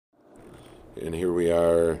And here we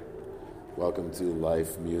are. Welcome to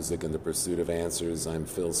Life, Music, and the Pursuit of Answers. I'm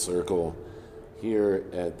Phil Circle here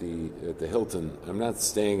at the Hilton. I'm not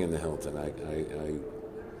staying in the Hilton.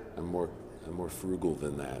 I'm more frugal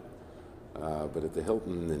than that. But at the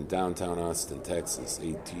Hilton in downtown Austin, Texas,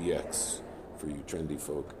 ATX for you trendy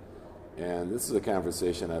folk. And this is a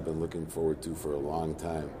conversation I've been looking forward to for a long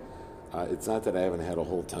time. It's not that I haven't had a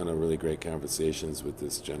whole ton of really great conversations with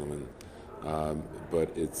this gentleman, but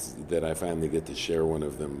it's that I finally get to share one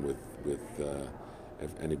of them with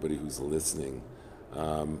anybody who's listening.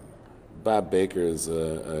 Bob Baker is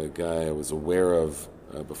a guy I was aware of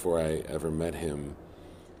before I ever met him,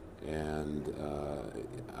 and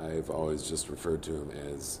I've always just referred to him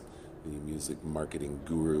as the music marketing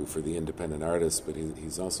guru for the independent artist, but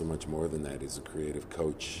he's also much more than that. He's a creative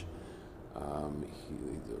coach.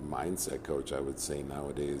 He's a mindset coach, I would say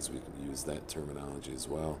nowadays. We can use that terminology as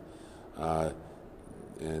well.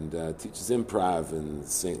 And teaches improv in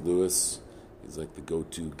St. Louis. He's like the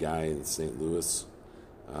go-to guy in St. Louis.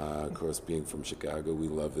 Of course, being from Chicago, we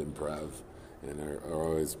love improv and are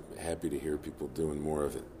always happy to hear people doing more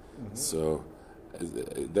of it. Mm-hmm. So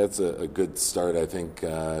that's a good start. I think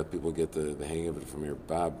people get the hang of it from here.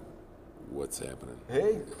 Bob, what's happening?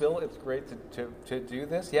 Hey, Phil, it's great to do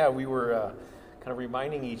this. Yeah, we were kind of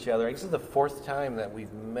reminding each other. This is the fourth time that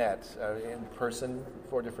we've met in person,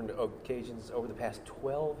 4 different occasions over the past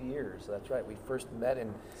 12 years. So that's right. We first met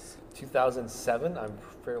in 2007, I'm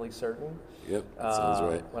fairly certain. Yep, that sounds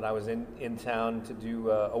right. When I was in town to do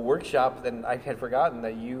a workshop, then I had forgotten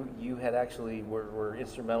that you had actually were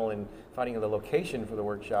instrumental in finding the location for the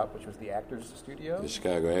workshop, which was the Actors Studio. The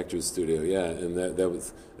Chicago Actors Studio, yeah, and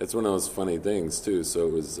that's one of those funny things too. So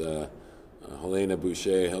it was Helena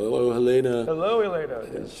Boucher. Hello, Helena. Hello, Helena.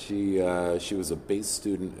 Yes. She was a bass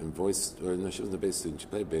student and voice. Or no, she wasn't a bass student. She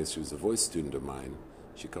played bass. She was a voice student of mine.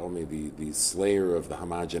 She called me the slayer of the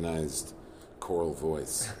homogenized choral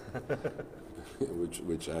voice,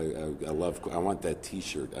 which I love. I want that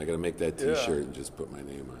T-shirt. I got to make that T-shirt and just put my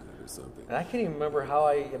name on it or something. And I can't even remember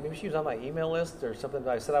how maybe she was on my email list or something.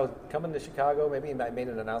 I said I was coming to Chicago. Maybe I made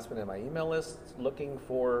an announcement in my email list looking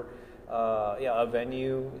for a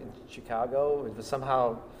venue in Chicago. It was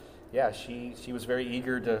somehow, she was very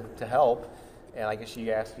eager to help, and I guess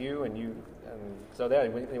she asked you and you. So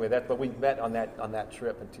but we met on that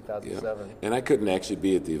trip in 2007. Yeah. And I couldn't actually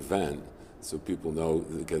be at the event, so people know,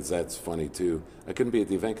 because that's funny too. I couldn't be at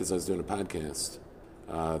the event because I was doing a podcast.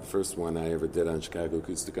 The first one I ever did on Chicago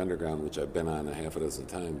Acoustic Underground, which I've been on a half a dozen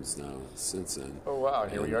times now since then. Oh wow!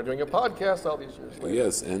 Here we are doing a podcast all these years later.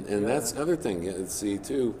 Yes, and that's the other thing. See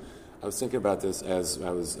too, I was thinking about this as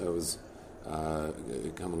I was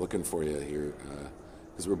kind of looking for you here.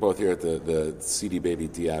 Because we're both here at the CD Baby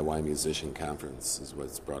DIY Musician Conference is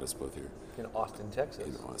what's brought us both here. In Austin, Texas.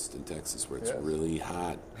 In Austin, Texas, where it's really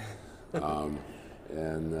hot. So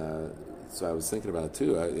I was thinking about it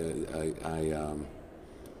too. I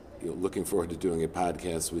looking forward to doing a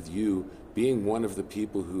podcast with you, being one of the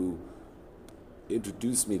people who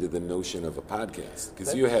introduced me to the notion of a podcast.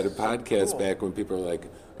 Because you had a podcast back when people were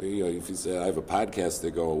like, if you say I have a podcast,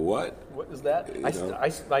 they go, "What? What is that?"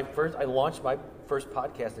 I launched my first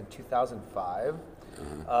podcast in 2005,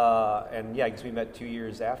 and I guess we met 2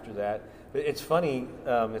 years after that. But it's funny.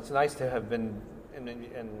 It's nice to have been,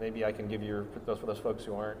 and maybe I can give you for those folks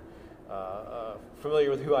who aren't familiar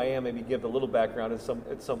with who I am. Maybe give a little background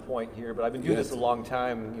at some point here. But I've been doing this a long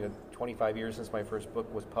time. 25 years since my first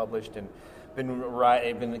book was published, and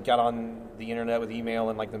got on the internet with email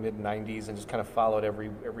in like the mid '90s, and just kind of followed every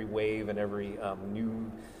wave and every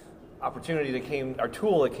new opportunity that came, our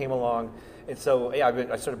tool that came along. And so,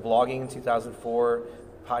 I started blogging in 2004,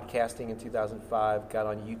 podcasting in 2005, got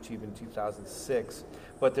on YouTube in 2006.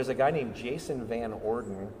 But there's a guy named Jason Van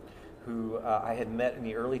Orden who I had met in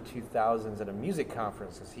the early 2000s at a music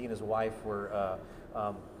conference, as he and his wife were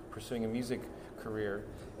pursuing a music career.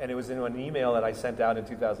 And it was in an email that I sent out in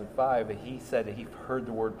 2005 that he said that he heard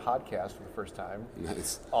the word podcast for the first time.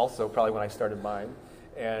 Nice. Also, probably when I started mine.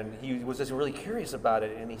 And he was just really curious about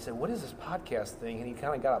it, and he said, "What is this podcast thing?" And he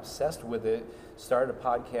kind of got obsessed with it, started a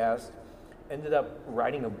podcast, ended up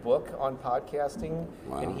writing a book on podcasting.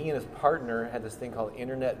 Wow. And he and his partner had this thing called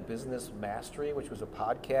Internet Business Mastery, which was a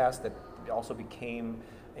podcast that also became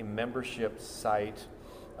a membership site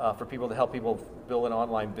for people to help people build an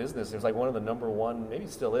online business. It was like one of the number one, maybe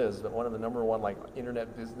it still is, but one of the number one like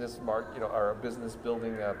internet business or business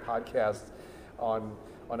building podcasts on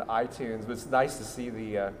iTunes. But it's nice to see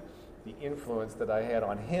the influence that I had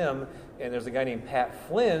on him. And there's a guy named Pat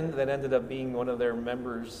Flynn that ended up being one of their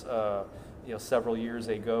members, several years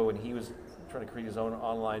ago, and he was trying to create his own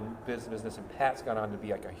online business, and Pat's gone on to be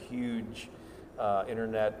like a huge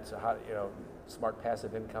internet, smart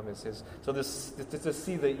passive income is his. So this to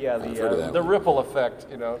see the ripple effect,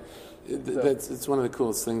 It's one of the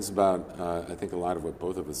coolest things about I think a lot of what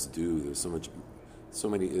both of us do. There's so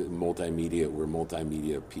many multimedia. We're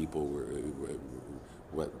multimedia people. We're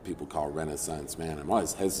what people call Renaissance man. I'm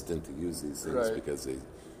always hesitant to use these things because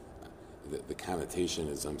the connotation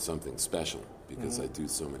is I'm something special because I do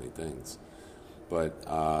so many things. But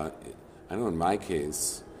I know in my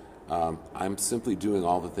case, I'm simply doing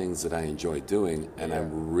all the things that I enjoy doing, and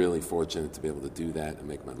I'm really fortunate to be able to do that and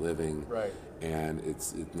make my living. Right. And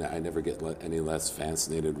I never get any less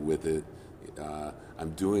fascinated with it.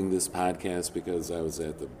 I'm doing this podcast because I was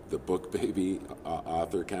at the Book Baby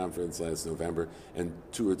author conference last November, and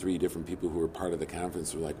 2 or 3 different people who were part of the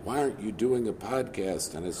conference were like, "Why aren't you doing a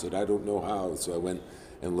podcast?" And I said, "I don't know how." So I went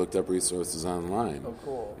and looked up resources online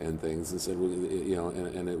and things, and said, well,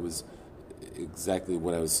 and it was exactly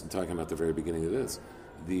what I was talking about at the very beginning of this.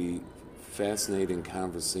 The fascinating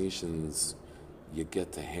conversations you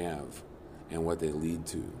get to have and what they lead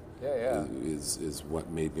to is what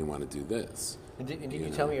made me want to do this. And did you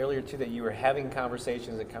tell me earlier, too, that you were having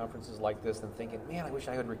conversations at conferences like this and thinking, man, I wish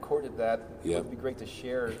I had recorded that. It would be great to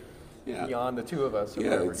share beyond the two of us.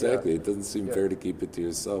 Exactly. It doesn't seem fair to keep it to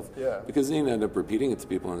yourself. Because then you end up repeating it to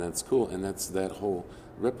people, and that's cool. And that's that whole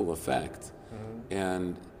ripple effect. Mm-hmm.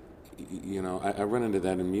 And, I run into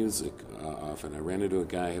that in music often. I ran into a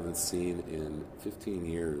guy I haven't seen in 15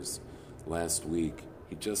 years last week.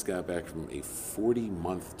 He just got back from a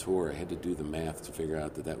 40-month tour. I had to do the math to figure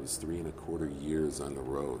out that was 3.25 years on the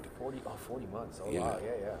road. 40 months. Oh, wow.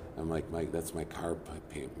 Yeah. I'm like, that's my car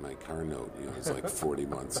note. It's like 40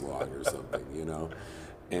 months long or something,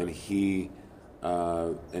 And he,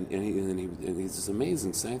 and he's this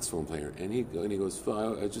amazing saxophone player. And he goes,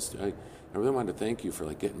 Phil, I really wanted to thank you for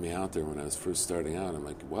getting me out there when I was first starting out. I'm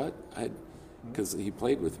like, what? Because he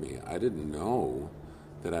played with me. I didn't know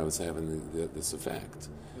that I was having this effect.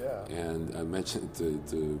 Yeah. And I mentioned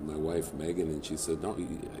to my wife, Megan, and she said, no,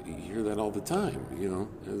 you hear that all the time,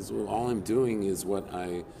 As well, all I'm doing is what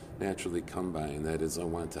I naturally come by, and that is I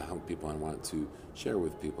want to help people. I want to share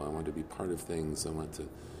with people. I want to be part of things. I want to,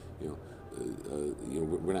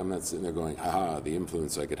 when I'm not sitting there going, the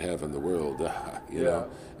influence I could have in the world, know.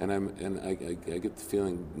 And I get the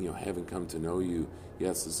feeling, having come to know you,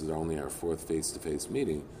 yes, this is only our 4th face-to-face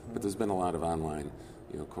meeting, but there's been a lot of online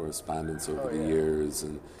correspondence over the years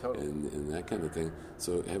and that kind of thing.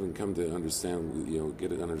 So having come to understand,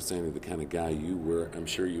 get an understanding of the kind of guy you were, I'm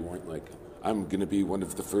sure you weren't like, I'm going to be one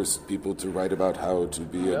of the first people to write about how to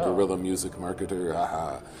be a guerrilla music marketer,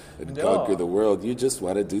 and conquer the world. You just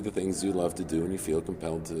want to do the things you love to do, and you feel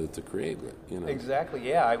compelled to create it. Exactly.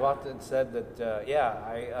 Yeah, I've often said that.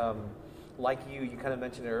 I like you kind of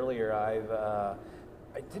mentioned it earlier.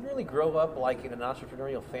 I didn't really grow up in an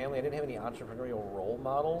entrepreneurial family. I didn't have any entrepreneurial role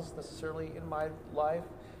models necessarily in my life.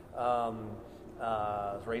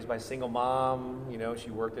 I was raised by a single mom. She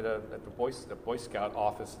worked at the Boy Scout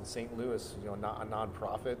office in St. Louis. Not a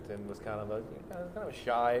nonprofit, and was kind of a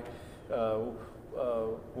shy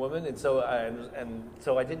woman. And so I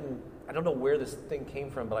don't know where this thing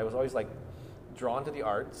came from, but I was always drawn to the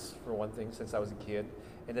arts for one thing since I was a kid,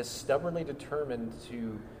 and as stubbornly determined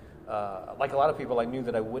to. Like a lot of people, I knew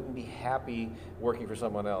that I wouldn't be happy working for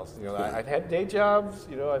someone else. I've had day jobs.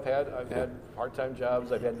 I've had part-time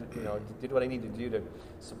jobs. I've had did what I needed to do to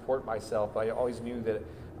support myself. I always knew that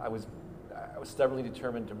I was stubbornly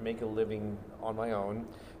determined to make a living on my own,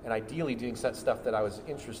 and ideally doing stuff that I was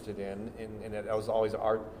interested in, and that was always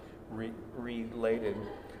art related.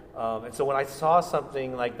 And so when I saw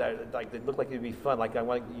something like that, that looked like it'd be fun,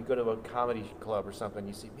 you go to a comedy club or something,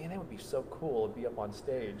 you see, man, that would be so cool to be up on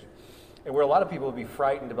stage. And where a lot of people would be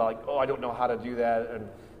frightened about, I don't know how to do that, and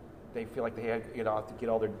they feel like they have to get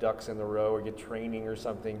all their ducks in the row or get training or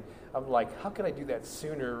something. I'm like, how can I do that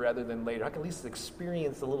sooner rather than later? I can at least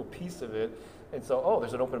experience a little piece of it. And so,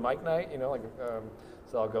 there's an open mic night,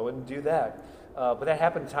 so I'll go and do that. But that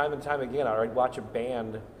happened time and time again. I'd watch a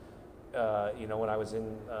band. When I was in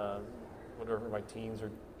whatever my teens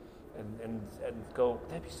and go,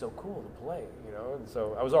 that'd be so cool to play, And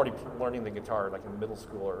so I was already learning the guitar in middle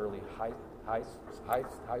school or early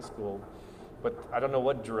high school, but I don't know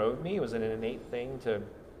what drove me. It was an innate thing to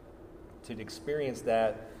experience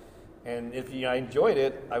that, and if I enjoyed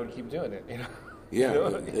it, I would keep doing it, Yeah,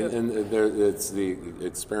 and it's the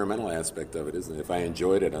experimental aspect of it, isn't it? If I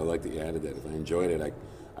enjoyed it, I like that you added that. If I enjoyed it,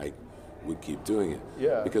 I would keep doing it.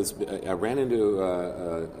 Yeah. Because I ran into,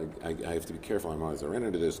 I have to be careful. I ran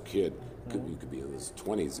into this kid. He could be in his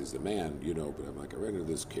 20s. He's a man, but I'm like, I ran into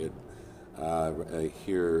this kid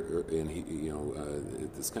here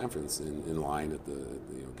at this conference in line at the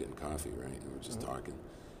getting coffee, right? And we're just talking,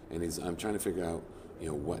 and I'm trying to figure out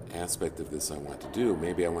what aspect of this I want to do.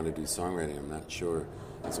 Maybe I want to do songwriting. I'm not sure.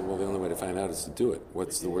 I said, well, the only way to find out is to do it.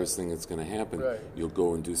 What's the worst thing that's going to happen? Right. You'll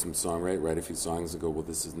go and do some songwriting, write a few songs, and go, well,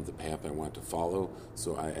 this isn't the path I want to follow.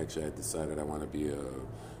 So I decided I want to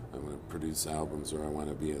produce albums, or I want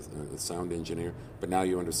to be a sound engineer. But now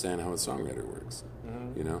you understand how a songwriter works.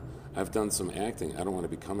 Mm-hmm. I've done some acting. I don't want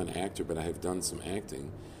to become an actor, but I have done some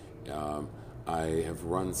acting. I have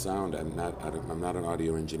run sound. I'm not an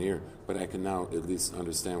audio engineer, but I can now at least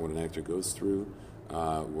understand what an actor goes through,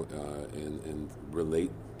 and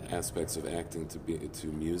relate aspects of acting to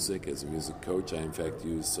music. As a music coach, I in fact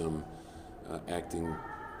use some acting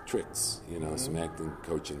tricks, some acting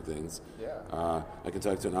coaching things. Yeah. I can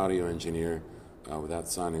talk to an audio engineer without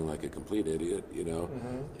sounding like a complete idiot,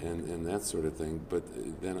 and that sort of thing. But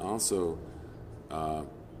then also,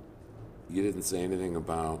 you didn't say anything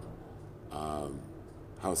about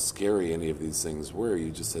how scary any of these things were.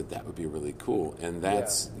 You just said that would be really cool, and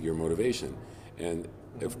that's your motivation. And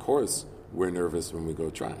of course, we're nervous when we go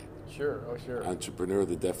try. Sure, oh sure. Entrepreneur,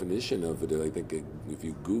 the definition of it, I think if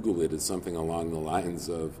you Google it, is something along the lines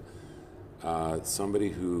of somebody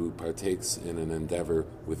who partakes in an endeavor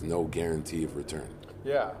with no guarantee of return.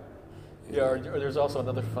 Yeah. Yeah, or there's also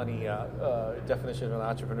another funny definition of an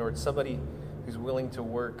entrepreneur. It's somebody who's willing to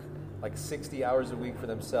work like 60 hours a week for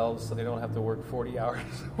themselves so they don't have to work 40 hours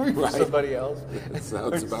a week for somebody else. That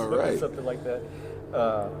sounds about right. Something like that.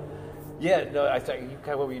 I thought you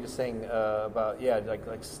kind of what were you just saying about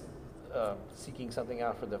seeking something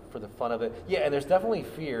out for the fun of it. Yeah, and there's definitely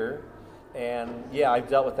fear, and I've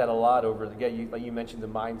dealt with that a lot over the. You mentioned the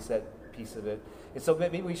mindset piece of it, and so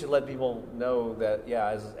maybe we should let people know that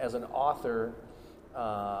as an author,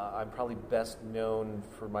 I'm probably best known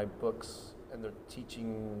for my books and the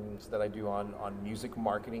teachings that I do on music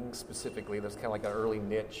marketing specifically. That's kind of like an early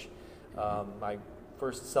niche. My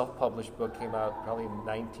first self-published book came out probably in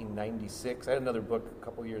 1996. I had another book a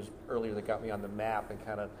couple years earlier that got me on the map and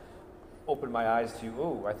kind of opened my eyes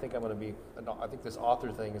to, I think I think this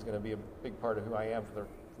author thing is going to be a big part of who I am for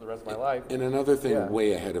the rest of my life. And another thing,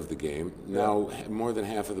 way ahead of the game. Now, more than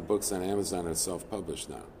half of the books on Amazon are self-published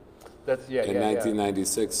now. That's In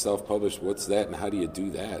 1996, self-published. What's that, and how do you do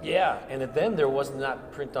that? Yeah, and then there was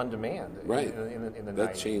not print on demand. Right. In the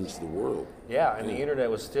that 90s. Changed the world. Yeah, and the internet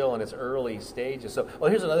was still in its early stages. So,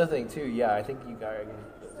 here's another thing too. Yeah, I think you kind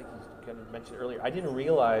of mentioned earlier. I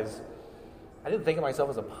didn't think of myself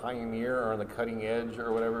as a pioneer or on the cutting edge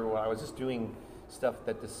or whatever. Well, I was just doing stuff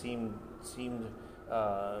that just seemed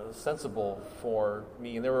sensible for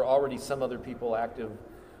me, and there were already some other people active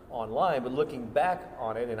online, but looking back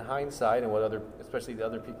on it in hindsight and especially the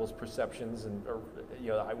other people's perceptions, and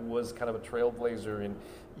I was kind of a trailblazer in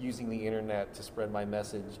using the internet to spread my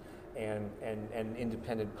message, and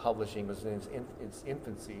independent publishing was in its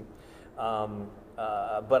infancy. My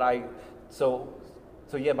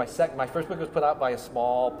first book was put out by a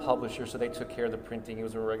small publisher, so they took care of the printing. It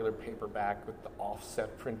was a regular paperback with the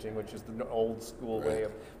offset printing, which is the old school way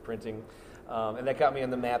of printing. And that got me on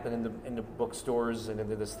the map and into bookstores and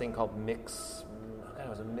into this thing called Mix. It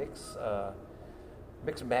was a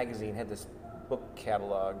Mix magazine had this book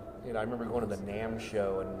catalog. I remember going to the NAMM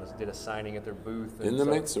show and did a signing at their booth. In the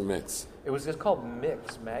Mix or Mix? It was just called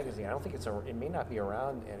Mix magazine. I don't think it may not be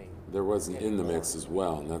around any. There wasn't In the Mix as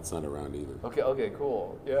well, and that's not around either. Okay,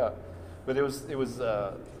 cool. Yeah, but it was.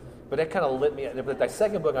 But that kind of lit me. But the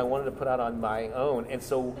second book I wanted to put out on my own, and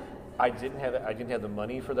so. I didn't have the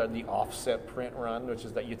money for the offset print run, which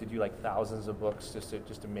is that you have to do like thousands of books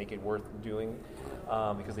just to make it worth doing,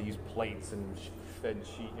 because they use plates and fed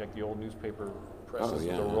sheet, like the old newspaper presses,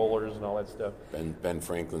 the rollers and all that stuff. Ben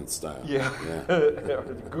Franklin style. Yeah.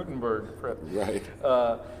 The Gutenberg prep. Right.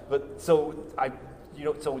 But so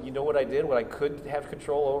what I did, what I could have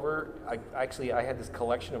control over, I had this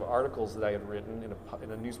collection of articles that I had written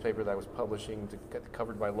in a newspaper that I was publishing to get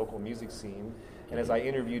covered by local music scene. And as I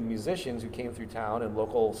interviewed musicians who came through town and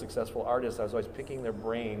local successful artists, I was always picking their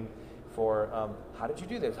brain for how did you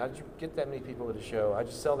do this? How did you get that many people at a show? How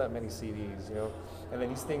did you sell that many CDs? And then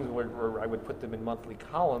these things were I would put them in monthly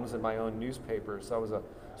columns in my own newspaper. So I was sort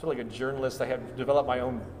of like a journalist. I had developed my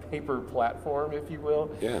own paper platform, if you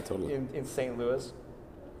will. Yeah, totally. In St. Louis,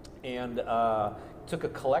 and took a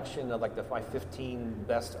collection of my 15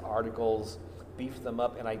 best articles, beefed them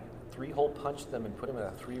up, and I 3-hole punched them and put them in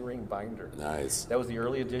a 3-ring binder. Nice. That was the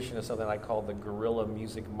early edition of something I called the Guerrilla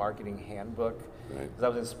Music Marketing Handbook. Right. Because I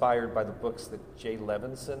was inspired by the books that Jay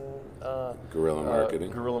Levinson. Guerrilla Marketing.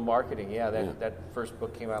 Guerrilla Marketing. Yeah, that first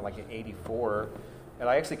book came out in '84, And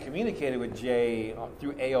I actually communicated with Jay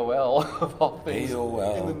through AOL of all things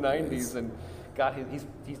AOL, in the '90s, yes. and got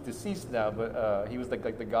he's deceased now, but he was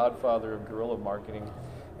like the godfather of guerrilla marketing,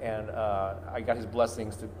 and I got his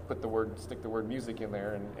blessings to stick the word music in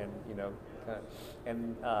there, and you know,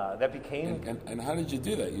 that became. And how did you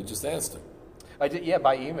do that? You just asked him. I did, yeah,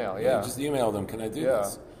 by email, yeah. You just emailed them. Can I do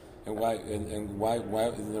this? And why? And why?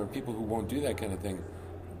 There are people who won't do that kind of thing.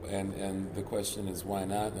 And the question is, why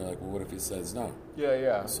not? And they're like, well, what if he says no?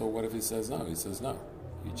 Yeah. So what if he says no? He says no.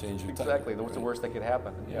 You change your title. Exactly. What's the worst that could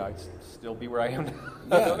happen? Yeah, I'd still be where I am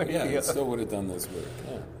now. Yeah. It still would have done this work.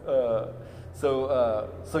 Yeah.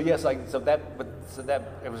 That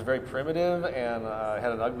it was very primitive, and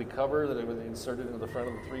had an ugly cover that it was inserted into the front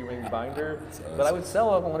of the 3-ring binder. Awesome. But I would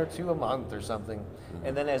sell one or two a month or something. Mm-hmm.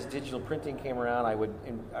 And then as digital printing came around, I would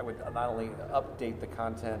not only update the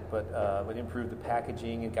content, but improve the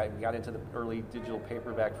packaging, and got into the early digital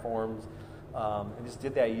paperback forms. And just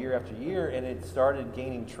did that year after year, and it started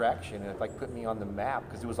gaining traction, and it like put me on the map,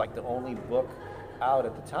 because it was like the only book out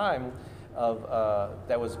at the time of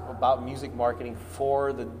that was about music marketing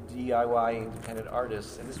for the DIY independent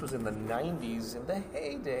artists, and this was in the '90s, in the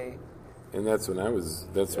heyday. And that's when I was.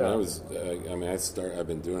 I've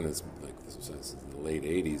been doing this like since the late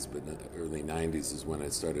 '80s, but early '90s is when I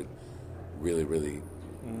started really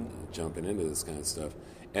jumping into this kind of stuff.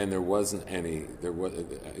 And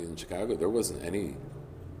in Chicago, there wasn't any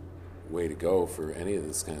way to go for any of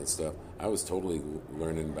this kind of stuff. I was totally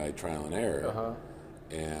learning by trial and error. Uh-huh.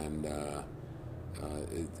 And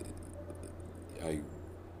I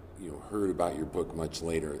heard about your book much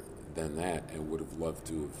later than that, and would have loved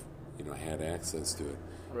to have had access to it.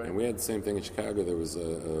 Right. And we had the same thing in Chicago. There was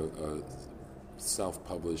a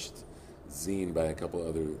self-published zine by a couple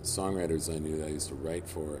other songwriters I knew that I used to write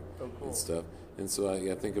for and stuff. And so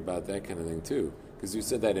I think about that kind of thing too, because you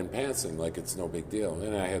said that in passing, like it's no big deal.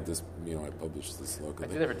 And I had this, I published this locally.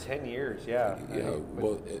 I did it for 10 years, yeah.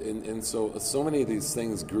 And so many of these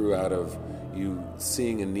things grew out of you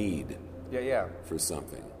seeing a need. For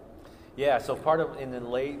something. Yeah. So part of in the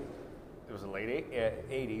late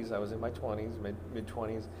 80s. I was in my 20s, mid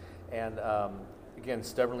 20s, and again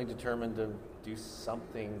stubbornly determined to do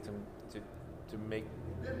something to make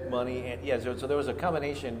money. And so there was a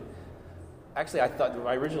combination. Actually, I thought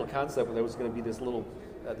my original concept was there was going to be this little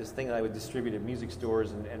this thing that I would distribute at music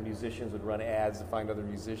stores, and musicians would run ads to find other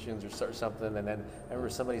musicians or something. And then I remember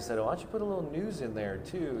somebody said, "Oh, why don't you put a little news in there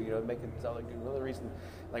too? Make it sound like another reason."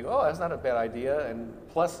 Like, oh, that's not a bad idea. And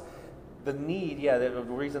plus, the need, the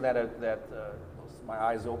reason that my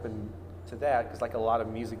eyes opened to that, because like a lot of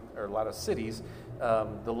music or a lot of cities,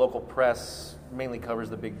 the local press mainly covers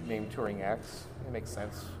the big name touring acts. It makes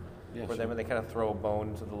sense. For them, and they kind of throw a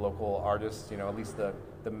bone to the local artists, at least the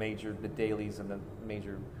dailies and the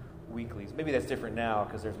major weeklies. Maybe that's different now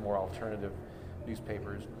because there's more alternative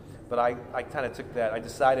newspapers. But I kind of took that. I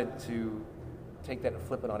decided to take that and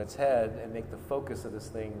flip it on its head and make the focus of this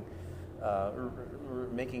thing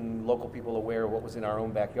making local people aware of what was in our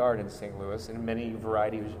own backyard in St. Louis in many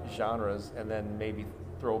variety of genres, and then maybe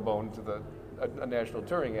throw a bone to a national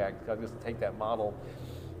touring act. I'll just take that model.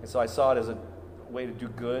 And so I saw it as a way to do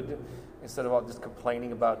good. Instead of all just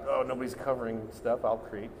complaining about, oh, nobody's covering stuff, I'll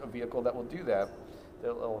create a vehicle that will do that.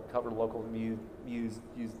 That'll cover local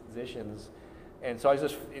musicians. And so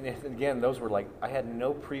and again, those were like, I had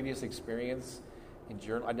no previous experience in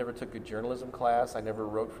journal. I never took a journalism class. I never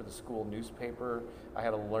wrote for the school newspaper. I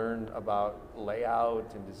had to learn about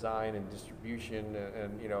layout and design and distribution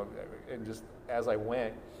and just as I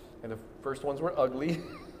went. And the first ones were ugly,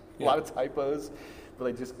 a lot of typos, but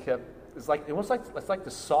they just kept. It's like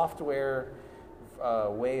the software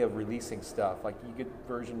way of releasing stuff. Like you get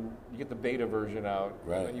the beta version out,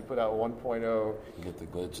 right? And you put out 1.0. You get the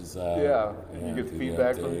glitches out. Yeah, you get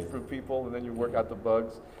feedback from people, and then you work out the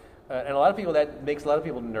bugs. And a lot of people, that makes a lot of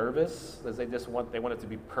people nervous, because they want it to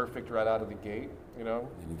be perfect right out of the gate, And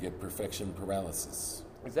you get perfection paralysis.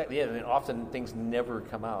 Exactly, yeah, and often things never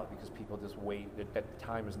come out because people just wait. That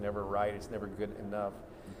time is never right. It's never good enough.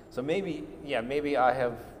 So maybe I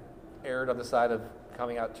have erred on the side of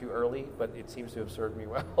coming out too early, but it seems to have served me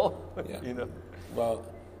well. Yeah. Well,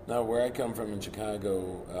 now where I come from in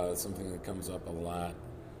Chicago, something that comes up a lot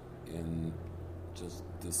in just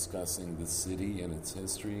discussing the city and its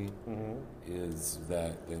history is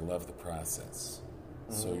that they love the process.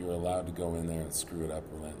 So you're allowed to go in there and screw it up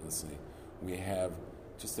relentlessly. We have,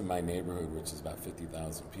 just in my neighborhood, which is about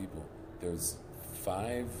 50,000 people, there's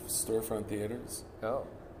 5 storefront theaters. Oh.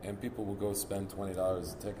 And people will go spend $20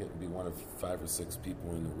 a ticket and be one of 5 or 6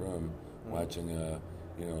 people in the room watching a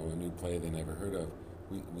new play they never heard of.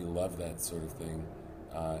 We love that sort of thing.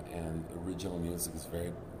 and original music is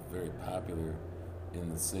very, very popular in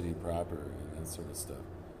the city proper and that sort of stuff.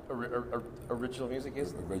 Original music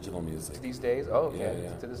is? Original music. These days? Oh, okay.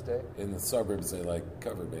 Yeah. To this day? In the suburbs, they like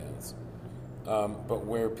cover bands. But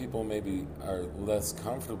where people maybe are less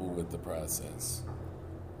comfortable with the process,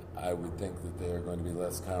 I would think that they are going to be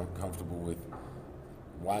less comfortable with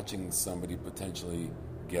watching somebody potentially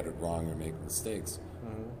get it wrong or make mistakes.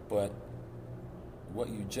 Mm-hmm. But what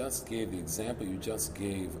you just gave, the example you just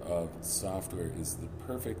gave of software is the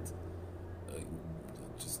perfect,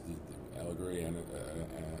 just the allegory and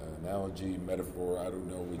analogy, metaphor, I don't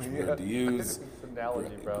know which word to use.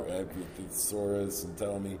 Analogy, bro. Grab your thesaurus and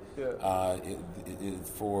tell me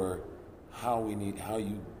for how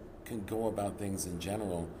you can go about things in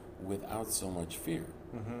general without so much fear.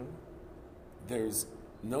 Mm-hmm. There's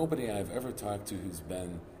nobody I've ever talked to who's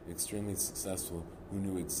been extremely successful who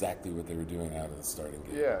knew exactly what they were doing out of the starting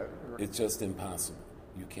gate. Yeah. It's just impossible.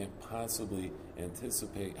 You can't possibly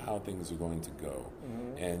anticipate how things are going to go.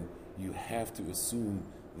 Mm-hmm. And you have to assume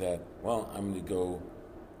that, well, I'm going to go,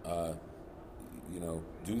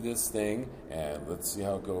 do this thing, and let's see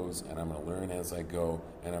how it goes, and I'm going to learn as I go,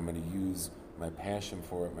 and I'm going to use my passion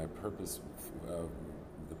for it, my purpose,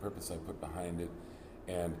 the purpose I put behind it,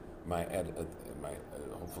 and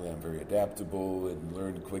hopefully I'm very adaptable and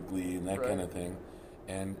learn quickly and that kind of thing.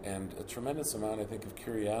 And a tremendous amount, I think, of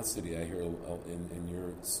curiosity. I hear in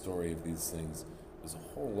your story of these things. There's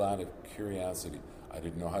a whole lot of curiosity. I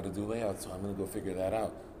didn't know how to do layouts, so I'm going to go figure that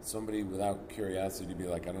out. Somebody without curiosity would be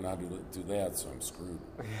like, I don't know how to do layouts, so I'm screwed.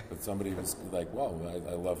 But somebody who's like, well,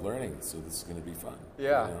 I love learning, so this is going to be fun.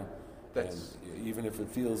 Yeah. And even if it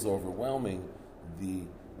feels overwhelming,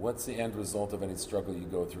 what's the end result of any struggle you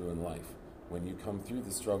go through in life? When you come through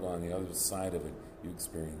the struggle on the other side of it, you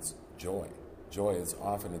experience joy. Joy is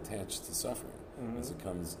often attached to suffering, as it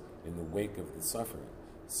comes in the wake of the suffering.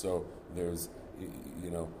 So there's,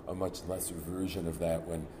 a much lesser version of that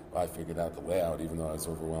when I figured out the layout, even though I was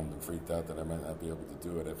overwhelmed and freaked out that I might not be able to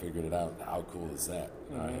do it. I figured it out. How cool is that?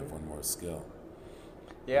 Now I have one more skill.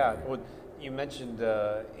 Yeah. Well, you mentioned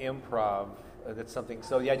improv. That's something.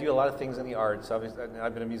 So I do a lot of things in the arts. Obviously,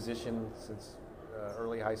 I've been a musician since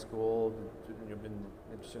early high school. I've been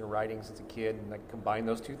interested in writing since a kid, and I combined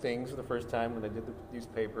those two things for the first time when I did the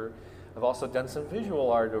newspaper. I've also done some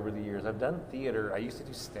visual art over the years. I've done theater. I used to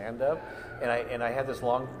do stand-up, and I had this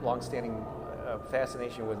long-standing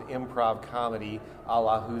fascination with improv comedy, a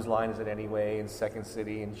la Whose Line Is It Anyway, in Second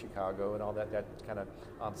City in Chicago, and all that kind of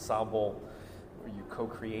ensemble where you're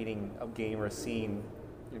co-creating a game or a scene,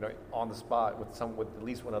 on the spot with at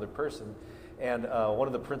least one other person. And one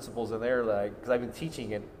of the principles in there, because I've been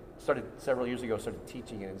teaching it, started several years ago, started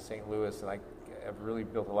teaching it in St. Louis, and I have really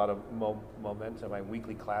built a lot of momentum. My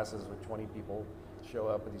weekly classes with 20 people show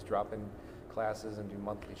up at these drop-in classes and do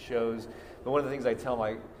monthly shows. But one of the things I tell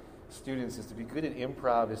my students is to be good at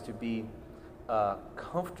improv is to be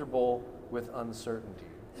comfortable with uncertainty.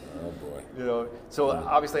 Oh boy! So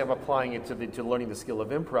obviously I'm applying it to learning the skill of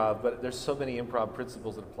improv, but there's so many improv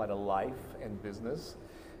principles that apply to life and business,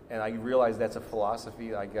 and I realize that's a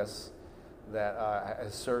philosophy, I guess, that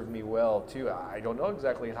has served me well too. I don't know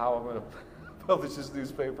exactly how I'm going to publish this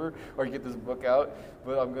newspaper or get this book out,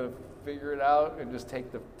 but I'm going to figure it out and just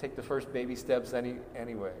take the first baby steps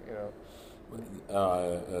anyway.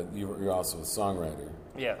 You're also a songwriter.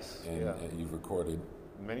 Yes. And you've recorded.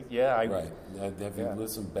 Many. Right. Have you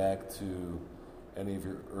listened back to any of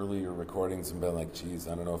your earlier recordings and been like, geez,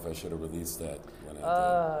 I don't know if I should have released that when I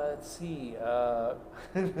did? Let's see.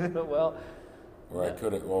 Well. Or I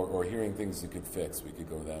could have, or hearing things you could fix. We could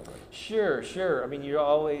go that way. Sure. I mean,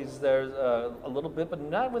 there's a little bit, but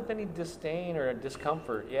not with any disdain or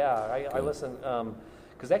discomfort. Yeah, I listen.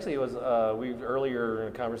 Because actually, it was earlier in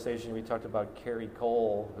a conversation we talked about Carrie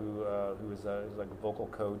Cole, who is like a vocal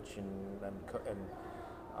coach and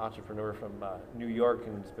entrepreneur from New York,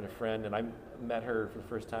 and has been a friend. And I met her for the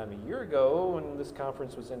first time a year ago when this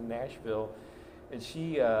conference was in Nashville. And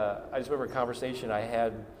I just remember a conversation I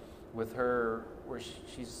had with her where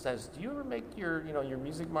she says, "Do you ever make your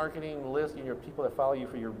music marketing list, your people that follow you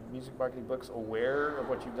for your music marketing books aware of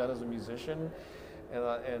what you've done as a musician?"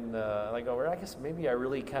 And I go, well, I guess maybe I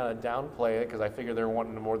really kind of downplay it because I figure they're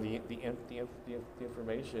wanting more the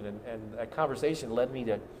information. And that conversation led me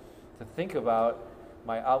to think about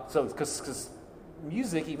because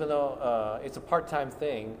music, even though it's a part-time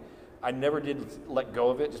thing, I never did let go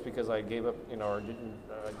of it just because I gave up, or didn't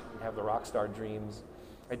have the rock star dreams.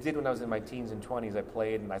 I did when I was in my teens and 20s. I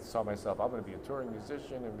played and I saw myself, I'm going to be a touring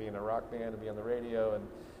musician and be in a rock band and be on the radio and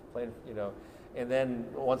playing, And then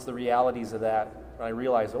once the realities of that, I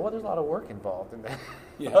realized, there's a lot of work involved in that,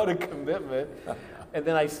 a lot of commitment. And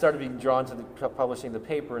then I started being drawn to publishing the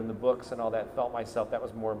paper and the books and all that. Felt myself that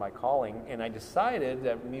was more my calling, and I decided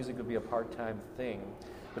that music would be a part-time thing.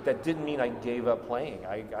 But that didn't mean I gave up playing.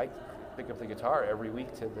 I pick up the guitar every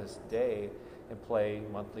week to this day and play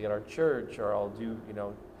monthly at our church, or I'll do,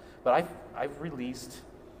 But I've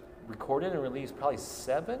recorded and released probably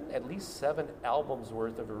at least seven albums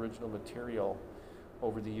worth of original material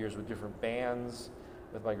over the years with different bands.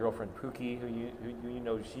 With my girlfriend Pookie, who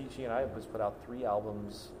she and I have just put out 3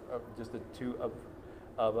 albums, just the two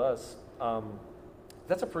of us.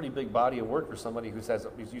 That's a pretty big body of work for somebody who's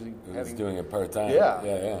doing it part time.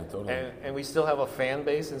 Yeah, totally. And we still have a fan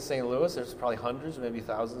base in St. Louis. There's probably hundreds, maybe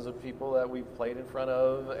thousands of people that we've played in front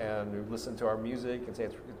of and who listen to our music and say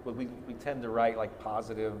we tend to write like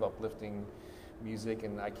positive, uplifting music.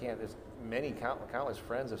 And there's many countless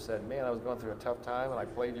friends have said, "Man, I was going through a tough time, and I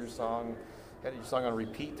played your song." Had your song on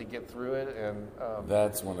repeat to get through it, and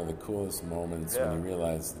that's one of the coolest moments when you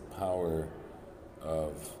realize the power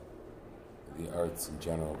of the arts in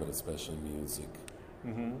general, but especially music,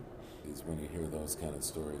 is when you hear those kind of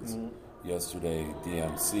stories. Yesterday,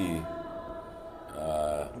 DMC,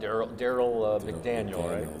 Daryl McDaniel,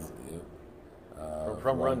 right? Yep.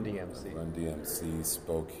 From Run DMC. Run DMC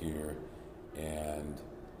spoke here, and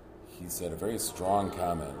he said a very strong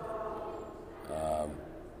comment.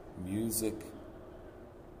 Music,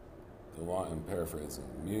 I'm paraphrasing,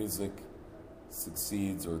 music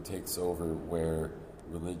succeeds or takes over where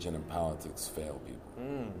religion and politics fail people.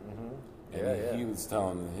 And he was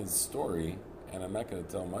telling his story, and I'm not going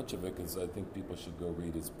to tell much of it because I think people should go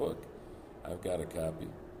read his book. I've got a copy.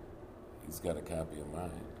 He's got a copy of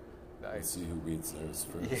mine. Nice. We'll see who reads theirs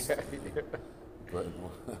first.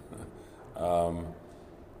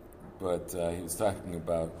 But he was talking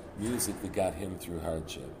about music that got him through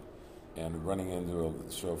hardship, and running into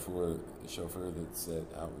a chauffeur that said,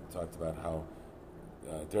 talked about how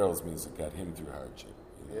Daryl's music got him through hardship,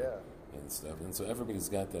 and stuff. And so everybody's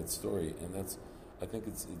got that story, and I think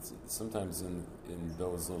it's sometimes in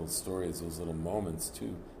those little stories, those little moments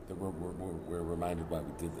too, that we're reminded why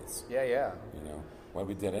we did this. Why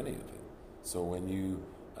we did any of it. So when you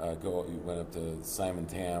went up to Simon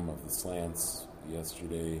Tam of the Slants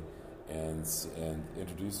yesterday and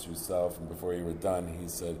introduced yourself, and before you were done, he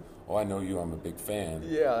said, "Oh, I know you. I'm a big fan."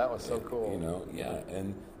 Yeah, that was so cool.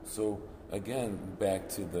 And so again, back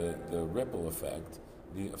to the ripple effect,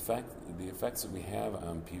 the effects that we have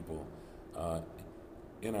on people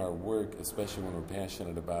in our work, especially when we're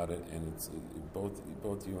passionate about it, and it's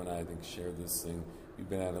both you and I think share this thing. You've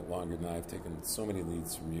been at it longer than I've taken so many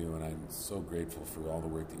leads from you, and I'm so grateful for all the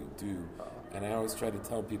work that you do. And I always try to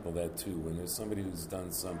tell people that too. When there's somebody who's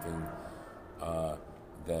done something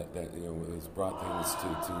that has brought things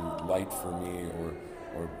to light for me,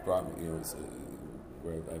 or brought me,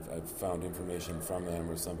 where I've found information from them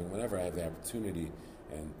or something. Whenever I have the opportunity,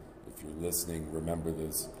 and if you're listening, remember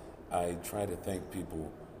this. I try to thank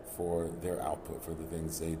people for their output, for the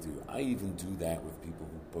things they do. I even do that with people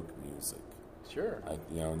who book music. Sure.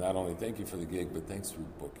 Not only thank you for the gig, but thanks for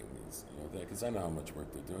booking these. Because I know how much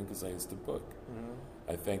work they're doing because I used to book.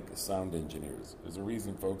 I thank sound engineers. There's a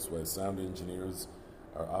reason, folks, why sound engineers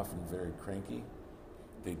are often very cranky.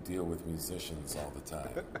 They deal with musicians all the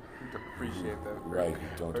time. Don't appreciate them. Right, who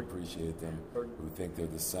don't appreciate them, who think they're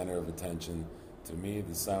the center of attention. To me,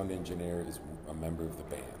 the sound engineer is a member of the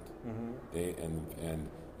band. They and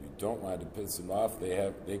you don't want to piss them off.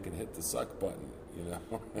 They can hit the suck button.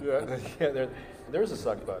 There's a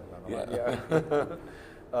suck button on the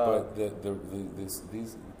but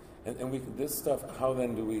this stuff. How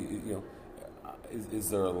then do we? Is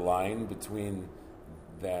there a line between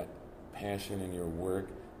that passion in your work,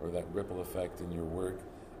 or that ripple effect in your work,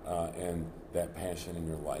 and that passion in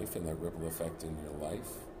your life, and that ripple effect in your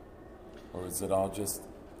life, or is it all just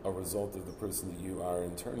a result of the person that you are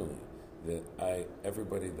internally? That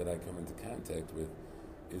everybody that I come into contact with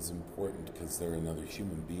is important because they're another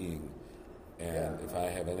human being, and if I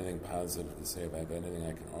have anything positive to say, if I have anything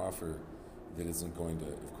I can offer that isn't going to,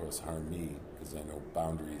 of course, harm me, because I know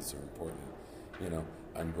boundaries are important,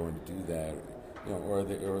 I'm going to do that, or are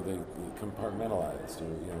they compartmentalized, or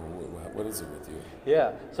what is it with you?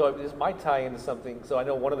 Yeah, so this might tie into something. So I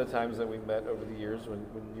know one of the times that we met over the years when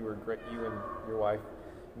you and your wife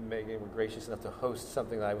Megan were gracious enough to host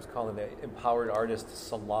something that I was calling the Empowered Artist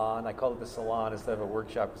Salon. I called it the salon instead of a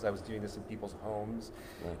workshop because I was doing this in people's homes.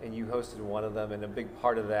 Right. And you hosted one of them, and a big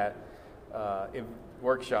part of that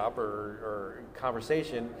workshop or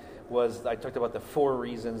conversation was I talked about the 4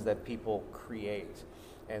 reasons that people create.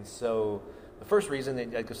 And so the first reason,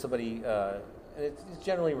 because somebody and it's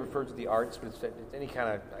generally referred to the arts, but it's any kind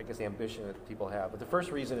of, I guess, ambition that people have. But the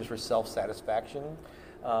first reason is for self-satisfaction,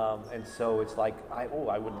 and so it's like,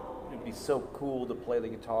 it'd be so cool to play the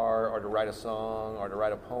guitar or to write a song or to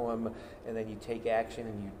write a poem, and then you take action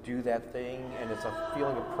and you do that thing, and it's a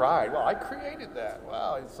feeling of pride. Well, I created that.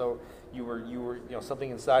 Wow! And so you were,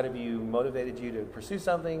 something inside of you motivated you to pursue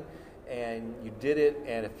something, and you did it,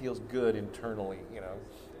 and it feels good internally.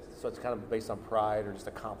 So it's kind of based on pride or just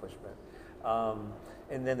accomplishment.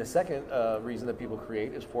 And then the second reason that people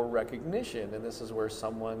create is for recognition, and this is where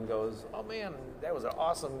someone goes, "Oh man, that was an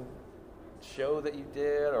awesome show that you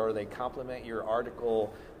did," or they compliment your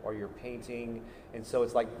article or your painting, and so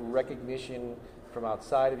it's like recognition from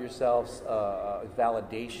outside of yourselves,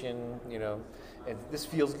 validation, and this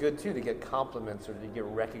feels good too, to get compliments or to get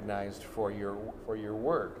recognized for your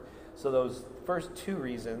work. So those first two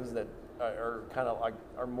reasons that are kind of like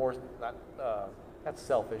are more not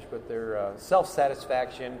selfish, but they're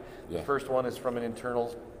self-satisfaction. Yeah. The first one is from an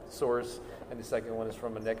internal source, and the second one is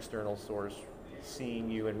from an external source, seeing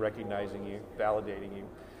you and recognizing you, validating you.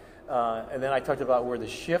 And then I talked about where the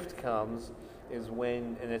shift comes is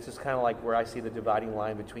when, and it's just kind of like where I see the dividing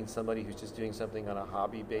line between somebody who's just doing something on a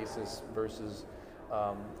hobby basis versus,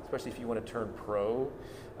 especially if you want to turn pro.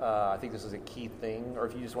 I think this is a key thing, or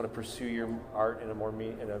if you just want to pursue your art in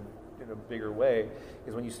a bigger way,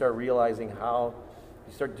 is when you start realizing how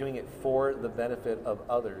you start doing it for the benefit of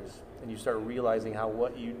others, and you start realizing how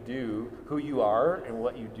what you do, who you are, and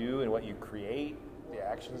what you do, and what you create, the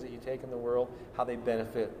actions that you take in the world, how they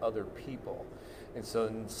benefit other people. And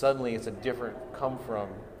so suddenly it's a different come from,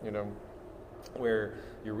 where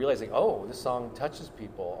you're realizing, oh, this song touches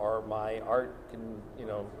people, or my art can,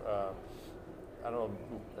 I don't know,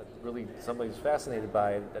 really somebody's fascinated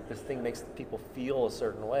by it, that this thing makes people feel a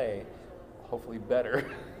certain way, hopefully better,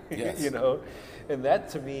 yes. And that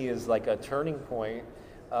to me is like a turning point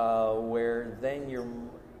where then you're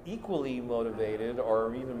equally motivated,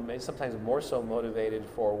 or even sometimes more so motivated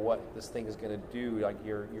for what this thing is going to do. Like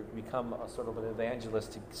you become a sort of an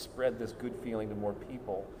evangelist to spread this good feeling to more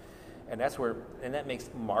people. And that makes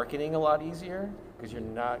marketing a lot easier, because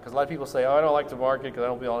because a lot of people say, "Oh, I don't like to market because I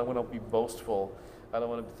want to be boastful. I don't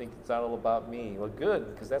want to think it's not all about me." Well,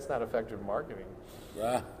 good, because that's not effective marketing.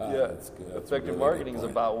 Yeah, that's good. That's effective really marketing is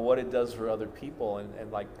about what it does for other people, and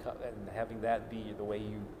having that be the way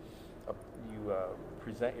you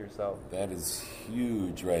present yourself. That is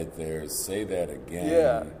huge, right there. Say that again.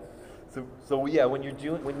 Yeah. So when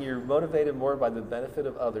you're motivated more by the benefit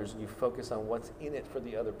of others, and you focus on what's in it for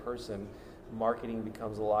the other person, marketing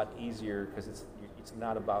becomes a lot easier, because it's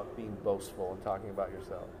not about being boastful and talking about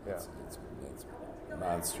yourself. Yeah, it's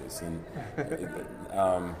monstrous, and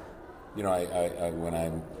when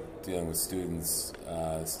I'm dealing with students,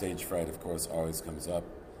 stage fright, of course, always comes up,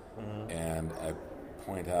 and I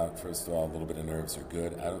point out, first of all, a little bit of nerves are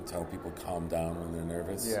good. I don't tell people calm down when they're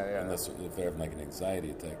nervous. Yeah. Unless if they're having like an anxiety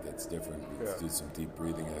attack, that's different. Let's do some deep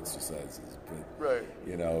breathing exercises. But, right.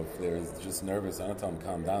 If they're just nervous, I don't tell them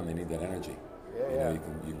calm down. They need that energy. You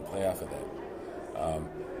can play off of that.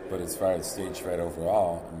 But as far as stage fright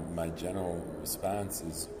overall, my general response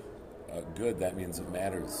is good. That means it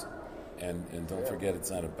matters. And don't forget, it's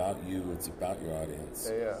not about you. It's about your audience.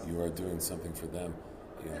 Yeah. You are doing something for them.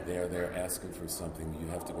 They are there asking for something. You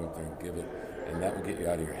have to go up there and give it, and that will get you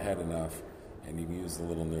out of your head enough, and you can use the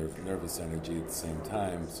little nervous energy at the same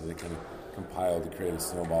time, so they can compile to create a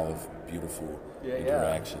snowball of beautiful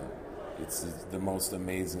interaction. It's the most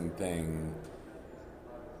amazing thing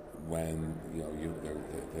when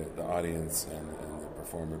the audience and the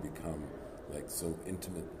performer become like so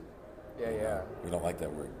intimate. Yeah. We don't like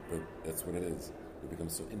that word, but that's what it is. We become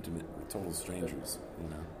so intimate with total strangers,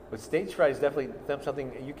 But stage fright is definitely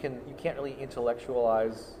something you can't really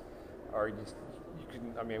intellectualize, or you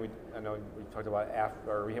can. I mean, I know we talked about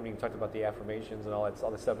we haven't even talked about the affirmations and all that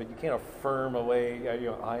stuff, but you can't affirm away.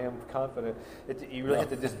 I am confident. You really have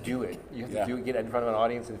to just do it. You have to get in front of an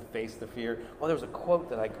audience and face the fear. Well, there was a quote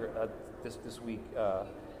that I this week.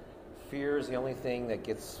 Fear is the only thing that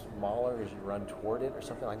gets smaller as you run toward it, or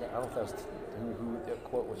something like that. I don't know if that was who the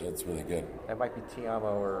quote was. That's really good. That might be Tiamo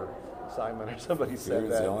or Simon or somebody said that.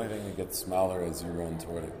 Fear is the only thing that gets smaller as you run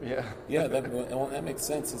toward it. Yeah. Yeah, that makes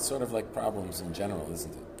sense. It's sort of like problems in general,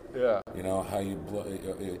 isn't it? Yeah. How you blow,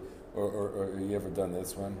 or you ever done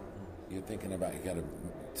this one? You're thinking about, you got to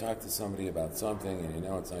talk to somebody about something, and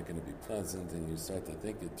it's not going to be pleasant, and you start to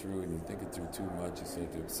think it through, and you think it through too much. You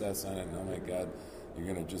start to obsess on it, and oh my God. You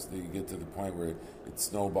get to the point where it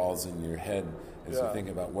snowballs in your head as you think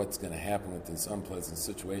about what's going to happen with this unpleasant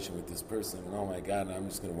situation with this person. And oh my God, I'm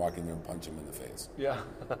just going to walk in there and punch him in the face. Yeah.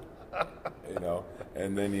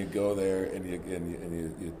 And then you go there and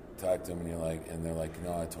you talk to them and you're like, and they're like,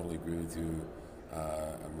 no, I totally agree with you.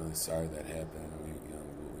 I'm really sorry that happened.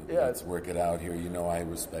 Let's work it out here. I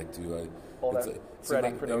respect you.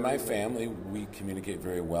 In my family, we communicate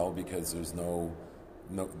very well because there's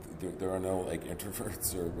there are no like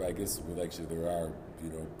introverts, or I guess actually there are,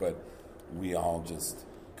 but we all just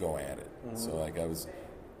go at it. Mm-hmm. So like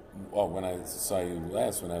when I saw you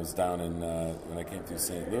last, when I was down when I came through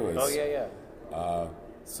St. Louis. Oh yeah.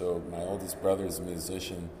 So my oldest brother is a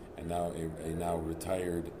musician and now a now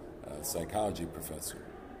retired psychology professor,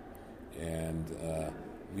 and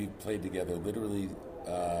we played together literally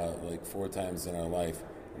like 4 times in our life.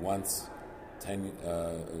 Once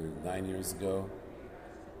 9 years ago,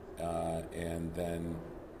 and then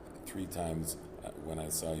 3 times when I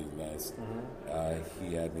saw you last. Mm-hmm.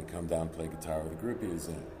 He had me come down and play guitar with the group he was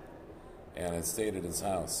in, and I stayed at his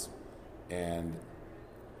house, and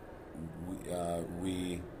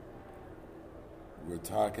we were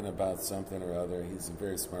talking about something or other. He's a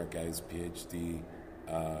very smart guy. He's a PhD.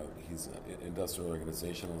 He's an industrial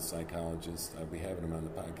organizational psychologist. I'll be having him on the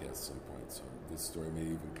podcast at some point, so this story may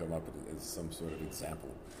even come up as some sort of example.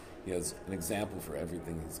 He has an example for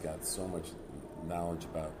everything. He's got so much knowledge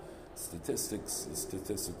about statistics,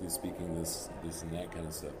 statistically speaking, this and that kind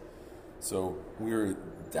of stuff. So we were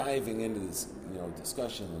diving into this,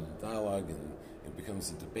 discussion and dialogue, and it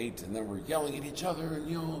becomes a debate, and then we're yelling at each other,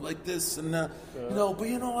 and like this, and but I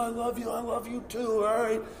love you too. All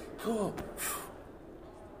right, cool.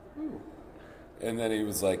 And then he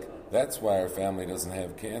was like, "That's why our family doesn't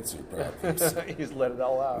have cancer problems." He's let it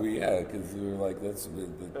all out. Well, yeah, because we were like, that's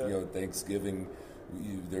Thanksgiving.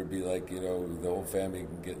 There'd be like, the whole family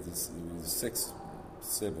can get this. It was 6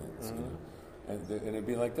 siblings, and it'd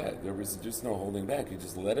be like that. There was just no holding back. You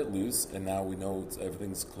just let it loose, and now we know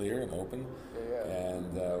everything's clear and open,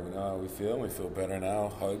 and we know how we feel. We feel better now.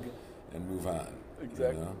 Hug and move on.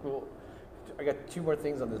 Exactly. Cool. I got 2 more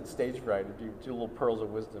things on the stage fright. Two little pearls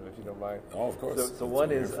of wisdom, if you don't mind. Oh, of course. So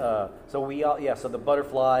one is so the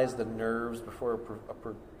butterflies, the nerves before a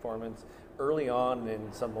performance, early on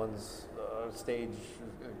in someone's stage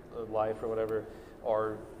life or whatever,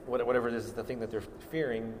 or whatever it is, the thing that they're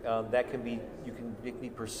fearing, that can be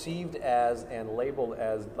perceived as and labeled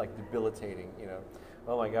as like debilitating.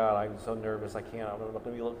 Oh my God, I'm so nervous. I'm not going to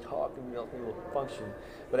be able to talk. I'm not going to be able to function.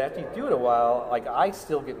 But after you do it a while, like I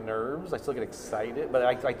still get nerves. I still get excited. But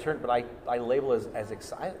I label it as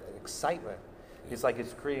excitement. It's like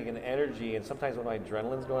it's creating an energy. And sometimes when my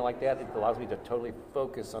adrenaline's going like that, it allows me to totally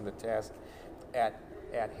focus on the task at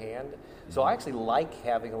hand. So I actually like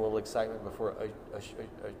having a little excitement before a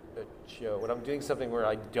show. When I'm doing something where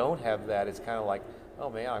I don't have that, it's kind of like, oh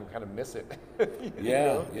man, I kind of miss it.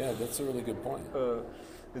 Yeah, that's a really good point.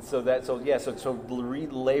 And so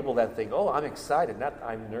relabel that thing. Oh, I'm excited, not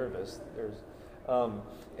I'm nervous. And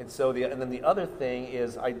then the other thing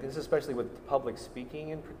is, this especially with public speaking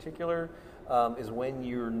in particular, is when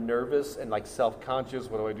you're nervous and like self-conscious.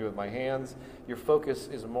 What do I do with my hands? Your focus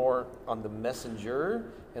is more on the messenger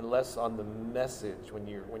and less on the message when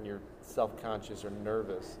you're self-conscious or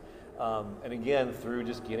nervous. And again, through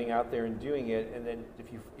just getting out there and doing it, and then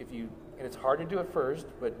if you and it's hard to do at first,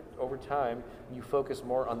 but over time, when you focus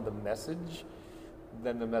more on the message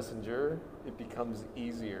than the messenger, it becomes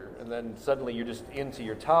easier. And then suddenly you're just into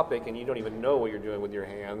your topic, and you don't even know what you're doing with your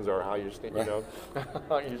hands or how you're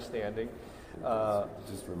how you're standing. It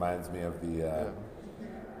just reminds me of the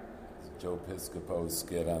Joe Piscopo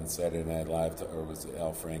skit on Saturday Night Live, or was it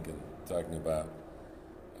Al Franken, talking about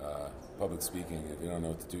public speaking. If you don't know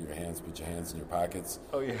what to do with your hands, put your hands in your pockets.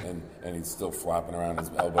 Oh yeah. And he's still flopping around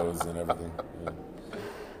his elbows and everything.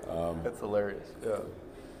 That's hilarious. Yeah.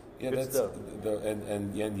 Yeah, good that's stuff.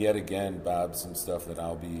 And yet again, Bob, some stuff that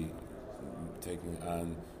I'll be taking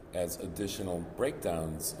on as additional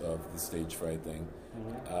breakdowns of the stage fright thing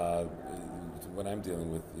when I'm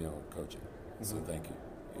dealing with coaching. So thank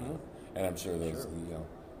you. And I'm sure there's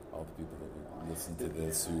all the people that listen to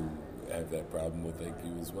this who have that problem will thank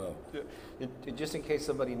you as well. And just in case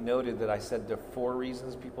somebody noted that I said the 4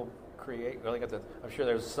 reasons people create, I'm sure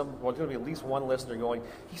there's going to be at least one listener going,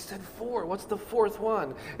 he said 4, what's the 4th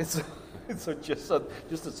one? And so just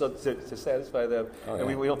to satisfy them, and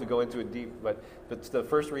we don't have to go into it deep, but the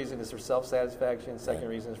first reason is for self-satisfaction, second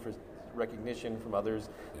reason is for recognition from others,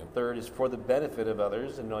 third is for the benefit of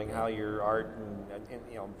others and knowing how your art and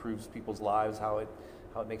improves people's lives, how it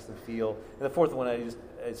makes them feel, and the 4th one is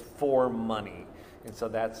for money. And so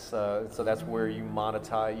that's where you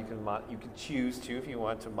monetize. You can choose to, if you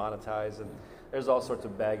want to monetize, and there's all sorts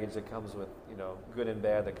of baggage that comes with good and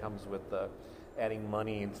bad that comes with adding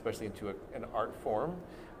money, especially into an art form.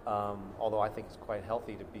 Although I think it's quite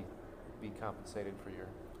healthy to be compensated for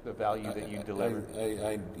the value that you deliver.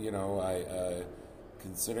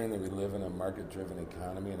 Considering that we live in a market-driven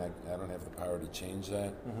economy, and I don't have the power to change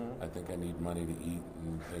that, I think I need money to eat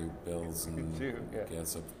and pay bills and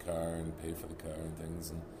gas up the car and pay for the car and things,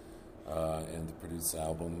 and to produce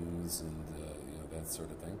albums and that sort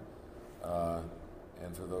of thing.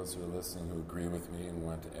 And for those who are listening who agree with me and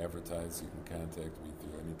want to advertise, you can contact me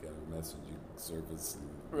through any kind of messaging service and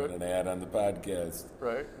run an ad on the podcast.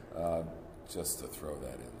 Right. Just to throw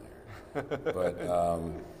that in there. But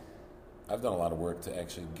I've done a lot of work to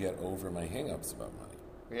actually get over my hang-ups about money.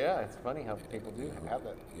 Yeah, it's funny how people do have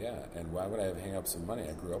that. Yeah, and why would I have hang-ups of money?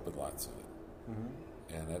 I grew up with lots of it.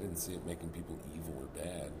 And I didn't see it making people evil or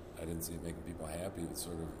bad. I didn't see it making people happy. It was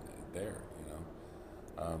sort of there,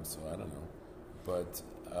 so I don't know. But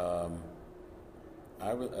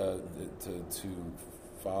I would to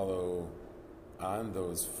follow on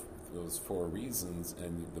those 4 reasons,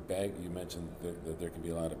 and the bag you mentioned that there can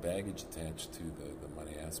be a lot of baggage attached to the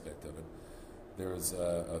money aspect of it. There's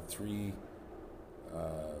a 3-pronged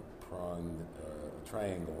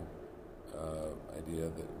triangle idea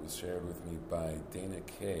that was shared with me by Dana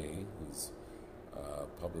Kay, who's a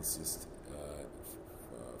publicist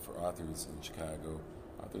for authors in Chicago,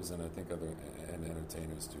 authors and I think and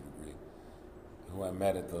entertainers to a degree, who I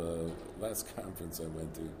met at the last conference I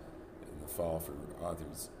went to in the fall for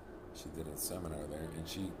authors. She did a seminar there, and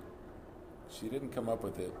she didn't come up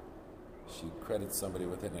with it. She credits somebody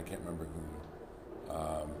with it, and I can't remember whom.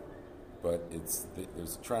 But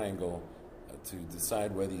there's a triangle to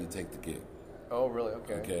decide whether you take the gig. Oh, really?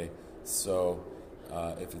 Okay. Okay. So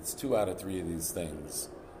if it's 2 out of 3 of these things,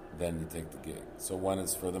 then you take the gig. So one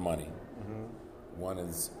is for the money. One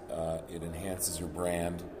is it enhances your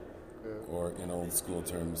brand, or in old school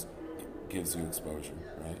terms, it gives you exposure,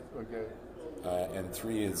 right? Okay. And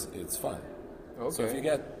 3 is it's fun. Okay. So if you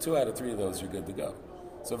get 2 out of 3 of those, you're good to go.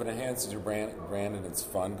 So if it enhances your brand and it's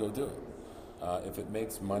fun, go do it. If it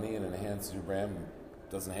makes money and enhances your brand,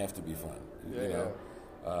 it doesn't have to be fun.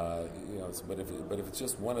 But if it's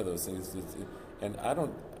just one of those things, and I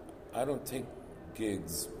don't take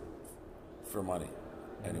gigs for money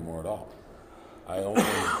anymore at all. I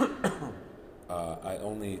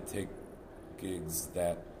only take gigs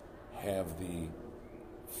that have the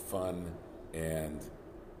fun and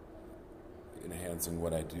enhancing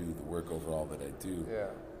what I do, the work overall that I do,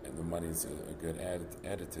 and the money's a good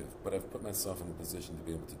additive. But I've put myself in a position to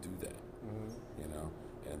be able to do that,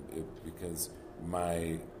 because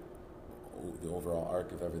the overall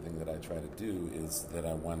arc of everything that I try to do is that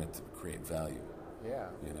I want it to create value. Yeah.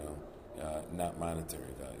 Not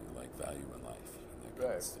monetary value, like value in life and that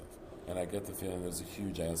kind of stuff. And I get the feeling there's a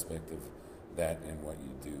huge aspect of that in what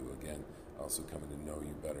you do. Again, also coming to know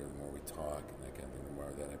you better the more we talk and that kind of thing, the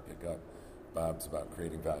more that I pick up. Bob's about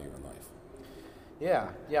creating value in life.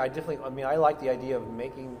 Yeah, I like the idea of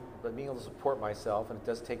being able to support myself, and it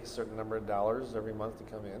does take a certain number of dollars every month to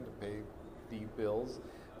come in to pay the bills.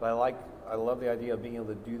 But I love the idea of being able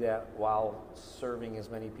to do that while serving as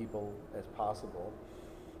many people as possible.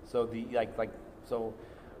 So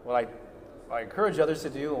what I encourage others to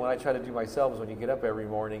do, and what I try to do myself, is when you get up every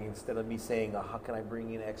morning, instead of me saying, how can I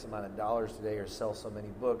bring in X amount of dollars today or sell so many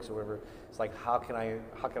books or whatever, it's like, how can I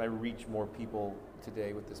reach more people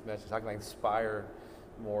today with this message? How can I inspire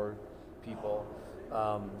more people?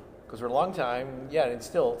 Because for a long time, and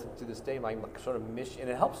still to this day, my sort of mission, and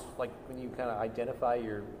it helps like when you kind of identify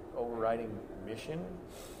your overriding mission.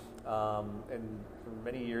 And for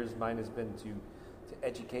many years, mine has been to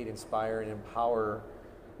educate, inspire, and empower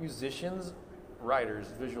musicians, writers,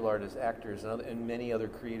 visual artists, actors, and many other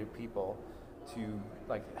creative people to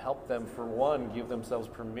help them, for one, give themselves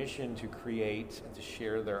permission to create and to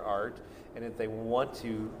share their art, and if they want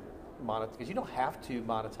to monetize, because you don't have to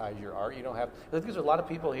monetize your art. You don't have. I think there's a lot of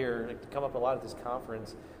people here come up a lot at this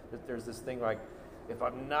conference. That there's this thing like, if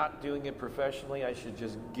I'm not doing it professionally, I should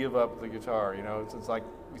just give up the guitar. It's like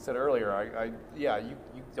we said earlier. You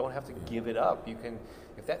don't have to give it up. You can,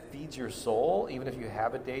 if that feeds your soul, even if you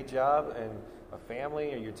have a day job and a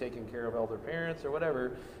family, or you're taking care of elder parents or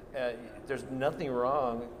whatever. There's nothing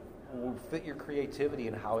wrong. Fit your creativity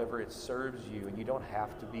in however it serves you, and you don't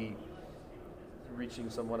have to be reaching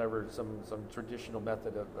some traditional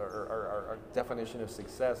method of or definition of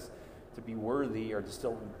success to be worthy, or to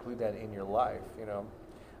still include that in your life.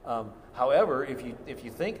 However, if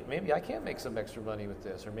you think maybe I can make some extra money with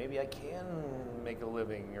this, or maybe I can make a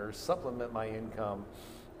living or supplement my income,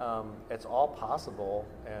 it's all possible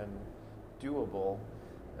and doable.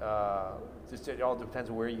 It all depends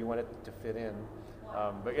on where you want it to fit in.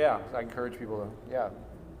 But I encourage people to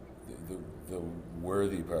the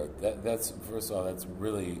worthy part. That's first of all, that's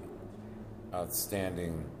really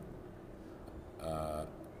outstanding.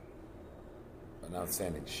 An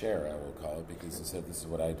outstanding share, I will call it, because you said this is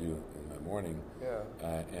what I do in my morning.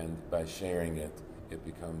 Yeah. And by sharing it, it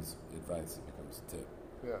becomes advice. It becomes a tip.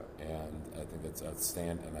 Yeah. And I think it's an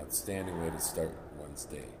outstanding way to start one's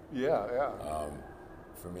day. Yeah, yeah.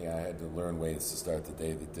 For me, I had to learn ways to start the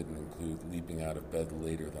day that didn't include leaping out of bed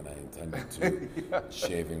later than I intended to, Yeah.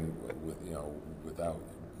 shaving without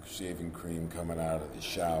shaving cream, coming out of the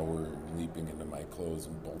shower, leaping into my clothes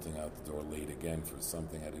and bolting out the door late again for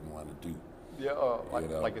something I didn't want to do. Yeah,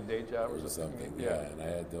 like a day job or something. Yeah, and I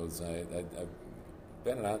had those. I've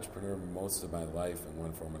been an entrepreneur most of my life in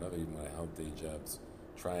one form or another, even when I held day jobs,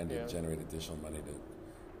 trying to generate additional money to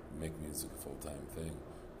make music a full-time thing.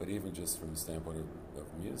 But even just from the standpoint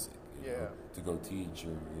of music, you know, to go teach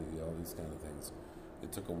or all these kind of things,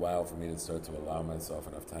 it took a while for me to start to allow myself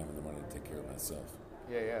enough time in the morning to take care of myself.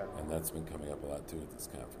 Yeah, yeah. And that's been coming up a lot too at this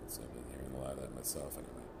conference. I've been hearing a lot of that myself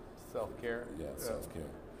anyway. Self-care. Yeah, self-care.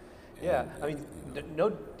 Yeah, I mean, no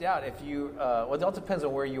doubt. If you, well, it all depends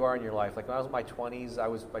on where you are in your life. Like when I was in my 20s,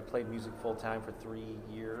 I played music full time for 3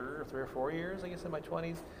 or 4 years, I guess, in my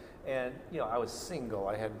 20s, and I was single.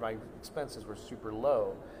 I had my expenses were super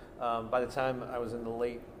low. By the time I was in the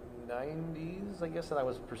late 90s, I guess, and I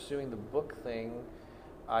was pursuing the book thing,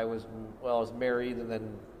 I was married and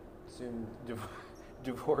then soon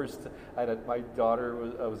divorced. My daughter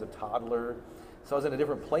was a toddler. So I was in a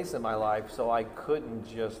different place in my life, so I couldn't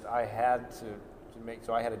just, I had to make,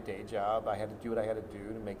 so I had a day job, I had to do what I had to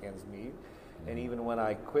do to make ends meet. And even when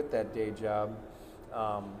I quit that day job,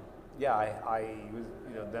 I was,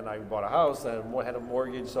 then I bought a house and I had a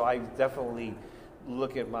mortgage, so I definitely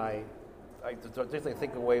look at I definitely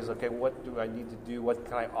think of ways, okay, what do I need to do, what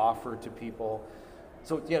can I offer to people?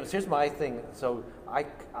 So here's my thing, so I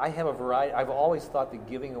have a variety, I've always thought that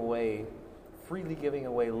freely giving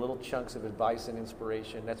away little chunks of advice and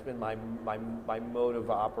inspiration. That's been my mode of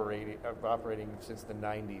operating since the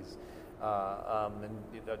 90s,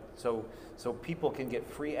 so people can get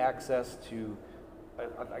free access to.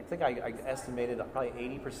 I think I estimated probably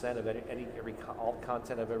 80% of all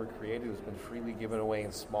content I've ever created has been freely given away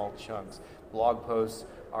in small chunks: blog posts,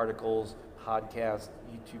 articles, podcasts,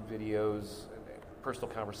 YouTube videos, personal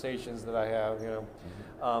conversations that I have,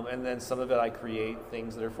 and then some of it I create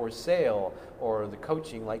things that are for sale, or the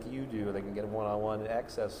coaching like you do. They can get one-on-one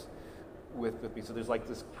access with me. So there's like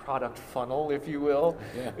this product funnel, if you will.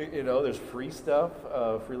 Yeah. There's free stuff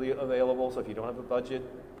freely available. So if you don't have a budget,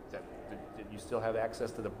 that you still have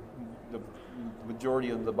access to the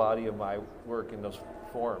majority of the body of my work in those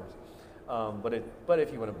forums. But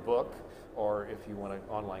if you want a book, or if you want an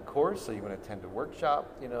online course, so you want to attend a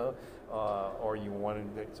workshop, or you want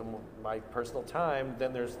some of my personal time,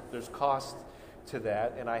 then there's cost to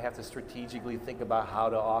that, and I have to strategically think about how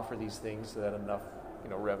to offer these things so that enough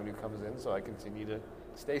revenue comes in, so I continue to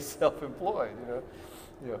stay self-employed.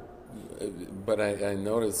 Yeah. But I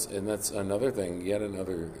notice, and that's another thing, yet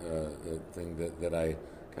another thing that I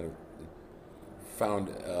kind of found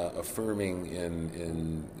affirming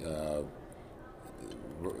in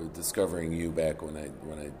discovering you back when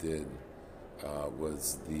I did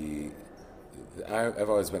was I've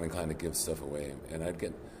always been inclined to give stuff away, and I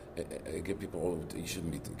get people, you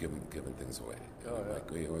shouldn't be giving things away.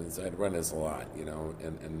 I'd run this a lot,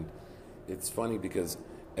 and it's funny because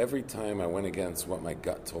every time I went against what my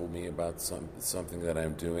gut told me about something that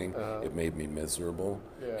I'm doing, it made me miserable,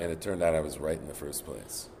 and it turned out I was right in the first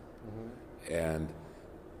place. Mm-hmm. And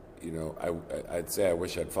I'd say I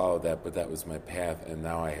wish I'd followed that, but that was my path, and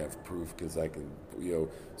now I have proof because I can,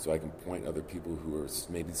 so I can point other people who are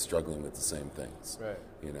maybe struggling with the same things. Right.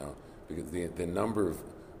 Because the number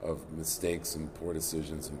of mistakes and poor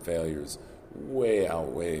decisions and failures way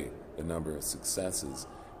outweigh the number of successes,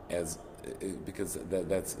 because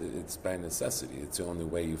it's by necessity. It's the only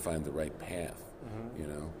way you find the right path,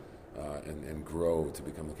 and grow to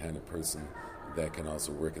become the kind of person that can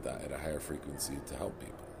also work at a higher frequency to help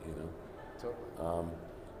people.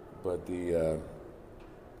 But the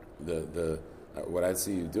what I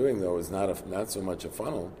see you doing though is not so much a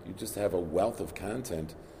funnel. You just have a wealth of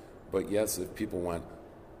content. But yes, if people want,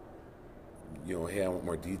 hey, I want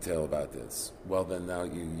more detail about this. Well, then now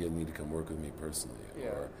you need to come work with me personally,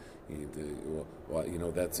 or you need to.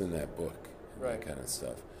 That's in that book, right. That kind of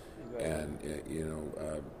stuff, exactly.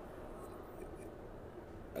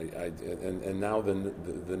 And and now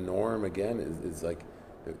the norm again is like.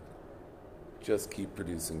 Just keep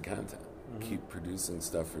producing content, keep producing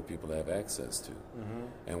stuff for people to have access to.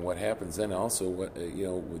 And what happens then also,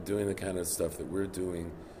 doing the kind of stuff that we're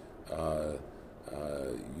doing,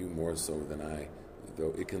 you more so than I,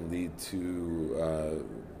 though it can lead to,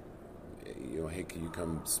 hey, can you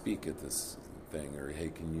come speak at this thing? Or, hey,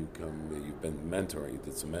 can you come, you've been mentoring, you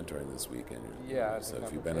did some mentoring this weekend. Yeah. So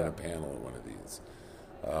if you've been on a panel at one of these.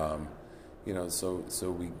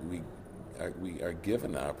 So we are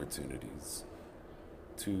given opportunities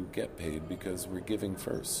to get paid because we're giving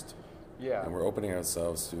first. Yeah. And we're opening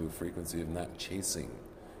ourselves to a frequency of not chasing.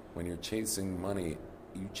 When you're chasing money,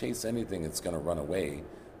 you chase anything, it's going to run away.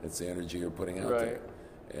 It's the energy you're putting out there.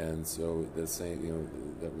 And so the same,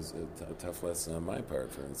 that was a tough lesson on my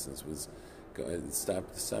part, for instance, was when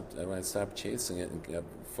I stopped chasing it and got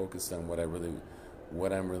focused on what I'm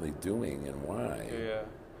really doing and why. Yeah.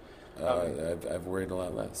 I've worried a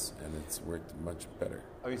lot less, and it's worked much better.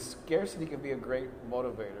 I mean, scarcity can be a great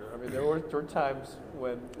motivator. I mean, there were times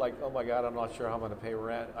when, like, oh my God, I'm not sure how I'm going to pay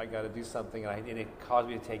rent. I got to do something, and it caused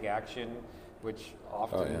me to take action, which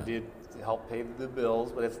often did help pay the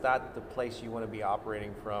bills. But it's not the place you want to be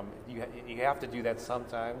operating from. You have to do that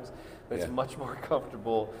sometimes, but it's much more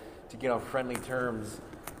comfortable to get on friendly terms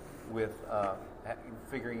with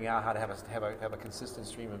figuring out how to have a consistent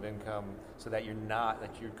stream of income, so that you're not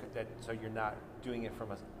doing it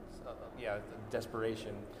from a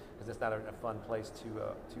desperation, because it's not a fun place to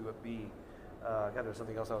be. God, there's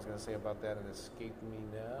something else I was going to say about that, and it escaped me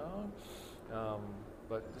now.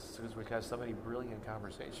 But this is because we have so many brilliant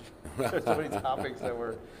conversations. There's so many topics that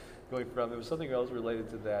we're going from. There was something else related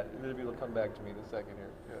to that. Maybe it'll come back to me in a second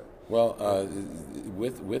here. Yeah. Well,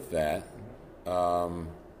 with that.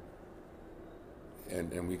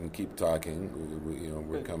 And we can keep talking.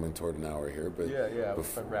 We're coming toward an hour here, but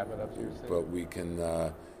we'll wrap it up here. But we can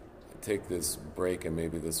take this break, and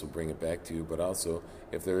maybe this will bring it back to you. But also,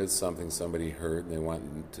 if there is something somebody heard and they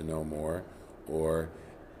want to know more, or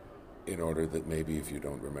in order that maybe if you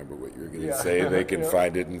don't remember what you're going to say, they can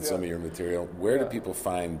find it in some of your material. Where do people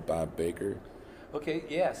find Bob Baker? Okay,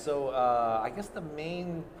 so I guess the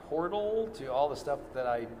main portal to all the stuff that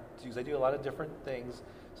I do is I do a lot of different things.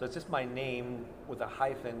 So it's just my name with a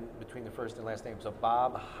hyphen between the first and last name. So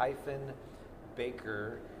Bob-Baker,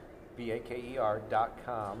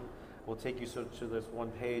 BAKER.com will take you to this one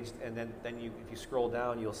page, and then if you scroll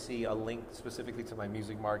down, you'll see a link specifically to my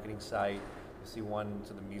music marketing site. You'll see one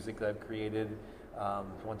to the music that I've created,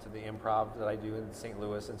 one to the improv that I do in St.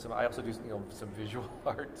 Louis, and I also do some visual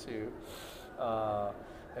art too.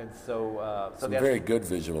 And so, some very good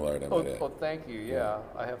visual art. Oh, thank you. Yeah,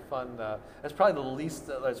 I have fun. That's probably the least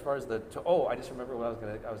as far as the. I just remember what I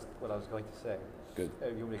was going to say. Good.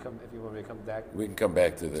 If you want me to come back, we can come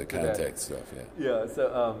back to the context stuff. Yeah.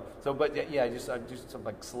 I do some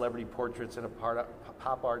like celebrity portraits in a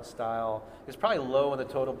pop art style. It's probably low on the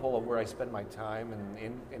totem pole of where I spend my time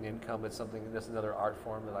and income. It's that's another art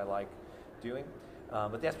form that I like doing.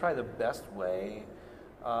 But that's probably the best way.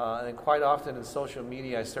 And then quite often in social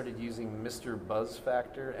media, I started using Mr. Buzz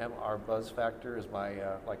Factor. MR Buzz Factor is my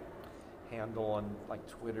handle on like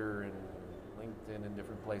Twitter and LinkedIn and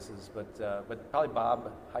different places. But probably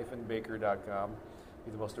Bob-Baker.com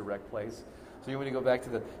be the most direct place. So you want me to go back to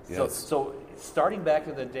the so starting back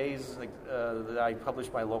in the days that I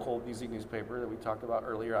published my local music newspaper that we talked about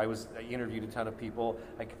earlier. I interviewed a ton of people.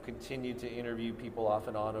 I continued to interview people off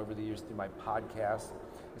and on over the years through my podcast.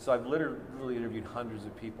 So I've literally interviewed hundreds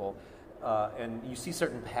of people, and you see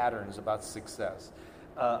certain patterns about success.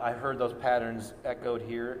 I heard those patterns echoed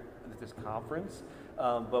here at this conference.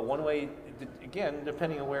 But one way, again,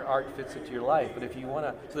 depending on where art fits into your life. But if you want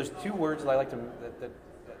to, so there's two words that I like to that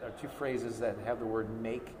are two phrases that have the word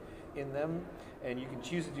 "make" in them, and you can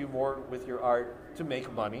choose to do more with your art to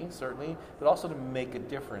make money, certainly, but also to make a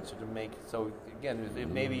difference, or to make. So again, if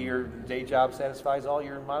maybe your day job satisfies all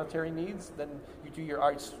your monetary needs, then you do your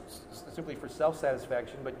art simply for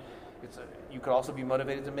self-satisfaction. But you could also be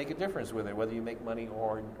motivated to make a difference with it, whether you make money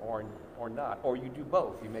or not, or you do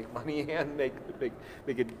both. You make money and make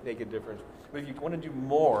a difference. But if you want to do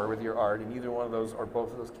more with your art in either one of those or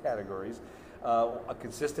both of those categories, a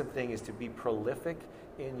consistent thing is to be prolific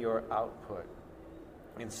in your output.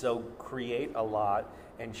 And so create a lot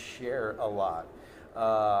and share a lot.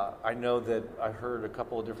 I know that I heard a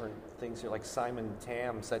couple of different things here, like Simon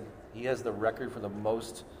Tam said he has the record for the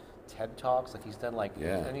most TED Talks. Like he's done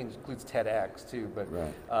and he includes TEDx too, but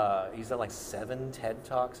he's done like 7 TED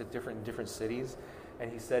Talks at different cities.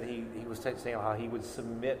 And he said he was saying how he would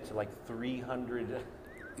submit to like 300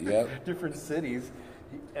 different cities,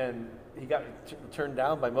 and he got turned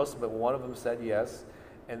down by most of them, but one of them said yes.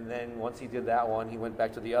 And then once he did that one, he went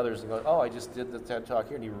back to the others and goes, I just did the TED Talk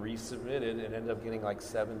here, and he resubmitted and ended up getting like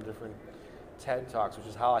 7 different TED Talks, which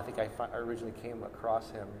is how I think I originally came across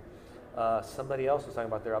him. Somebody else was talking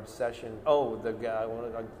about their obsession. Oh, the guy,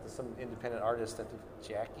 some independent artist, I think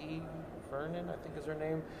Jackie Vernon, I think is her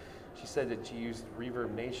name. She said that she used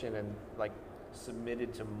Reverb Nation and like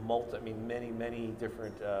submitted to many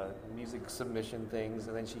different music submission things,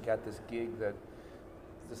 and then she got this gig,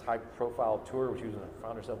 this high-profile tour, which she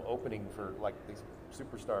found herself opening for like these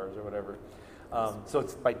superstars or whatever. So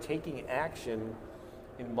it's by taking action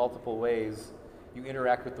in multiple ways, you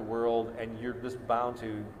interact with the world, and you're just bound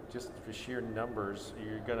to, just for sheer numbers,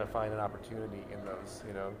 you're going to find an opportunity in those.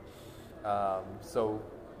 So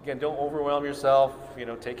again, don't overwhelm yourself.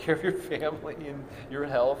 Take care of your family and your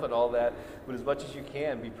health and all that. But as much as you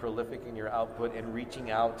can, be prolific in your output and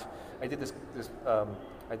reaching out. I did this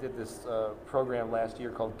program last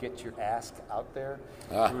year called Get Your Ask Out There.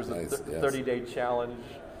 It was a 30-day challenge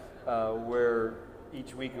where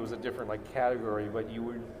each week it was a different category, but you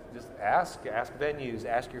would just ask venues,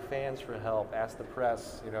 ask your fans for help, ask the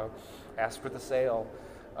press, ask for the sale,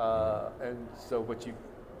 and so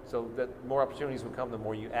that more opportunities will come the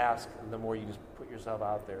more you ask, and the more you just put yourself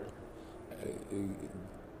out there.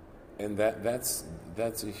 And that's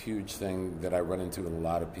a huge thing that I run into with a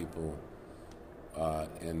lot of people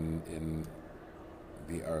in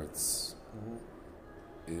the arts. Mm-hmm.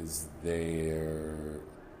 Is they're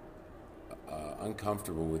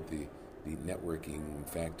uncomfortable with the networking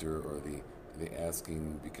factor or the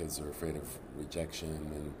asking because they're afraid of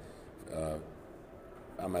rejection. And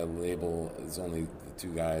on my label, there's only the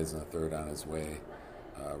two guys and a third on his way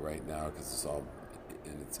right now because it's all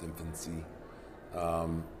in its infancy.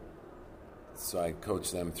 So I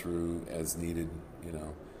coach them through as needed,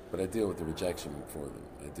 but I deal with the rejection for them.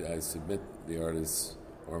 I submit the artist,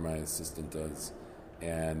 or my assistant does,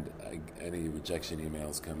 and any rejection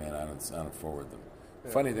emails come in, I don't forward them.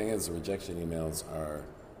 Yeah. Funny thing is, the rejection emails are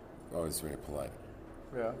always very polite.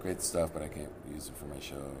 Yeah. Great stuff, but I can't use it for my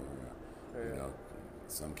show. In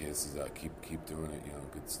some cases, I keep doing it.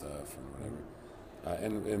 Good stuff and whatever.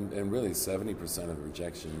 And really, 70% of the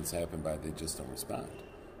rejections happen by they just don't respond.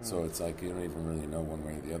 So it's like you don't even really know one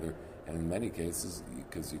way or the other. And in many cases,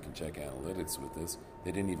 because you can check analytics with this,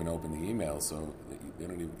 they didn't even open the email, so you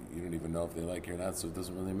don't even know if they like you or not. So it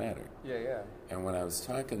doesn't really matter. Yeah. And when I was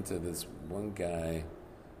talking to this one guy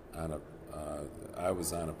I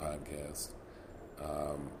was on a podcast,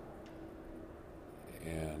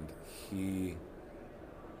 and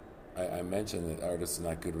I mentioned that artists are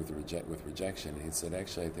not good with rejection. He said,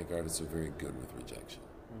 actually, I think artists are very good with rejection.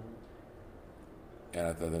 Mm-hmm. And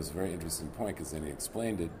I thought that was a very interesting point because then he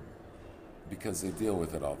explained it because they deal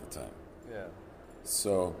with it all the time. Yeah.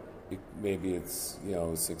 So maybe it's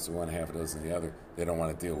 6 of one, half a dozen of the other. They don't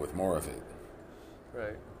want to deal with more of it.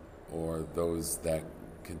 Right. Or those that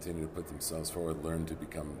continue to put themselves forward learn to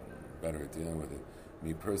become better at dealing with it.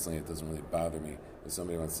 Me personally, it doesn't really bother me. If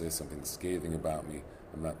somebody wants to say something scathing about me,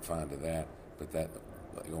 I'm not fond of that. But that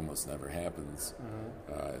almost never happens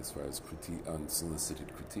as far as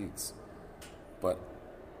unsolicited critiques. But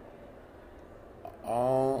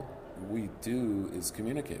all we do is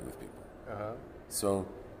communicate with people. Uh-huh. So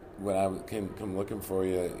when I come looking for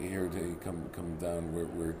you here to come down,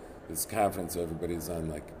 we're this conference, everybody's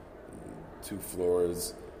on 2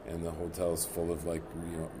 floors, and the hotel's full of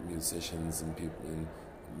musicians and people and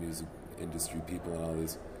music industry people and all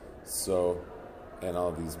this. So, and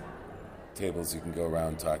all these tables you can go around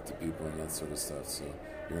and talk to people and that sort of stuff. So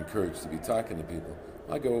you're encouraged to be talking to people.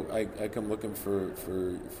 I come looking for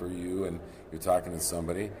you, and you're talking to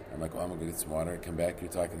somebody. I'm like, well, I'm gonna get some water. I come back,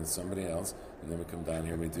 you're talking to somebody else, and then we come down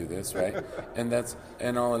here and we do this, right? and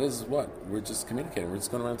all it is what? We're just communicating. We're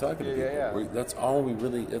just going around talking to people. Yeah. That's all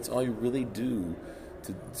you really do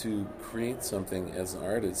to create something as an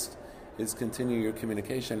artist, is continue your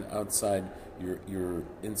communication outside your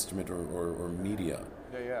instrument or media.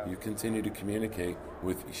 Yeah. You continue to communicate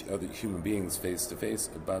with other human beings face to face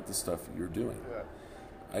about the stuff you're doing. Yeah.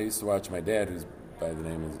 I used to watch my dad, his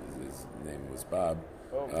name was Bob.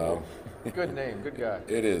 Oh, cool. Good name, good guy.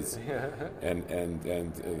 It is. and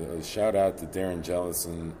a shout out to Darren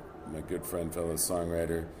Jellison, my good friend, fellow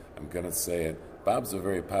songwriter. I'm gonna say it. Bob's a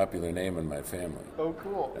very popular name in my family. Oh,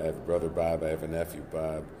 cool. I have a brother Bob. I have a nephew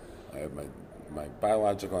Bob. I have my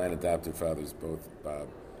biological and adopted fathers both Bob.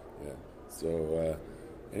 Yeah. So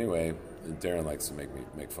anyway, Darren likes to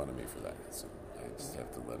make fun of me for that. So I just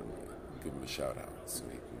have to give him a shout out so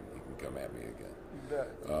he can come at me again. You bet.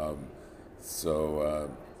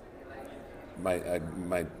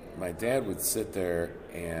 My dad would sit there,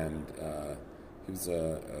 and he was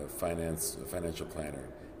a financial planner,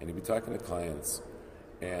 and he'd be talking to clients,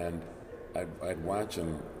 and I'd watch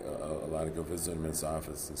him a lot. I'd go visit him in his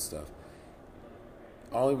office and stuff.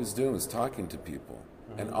 All he was doing was talking to people,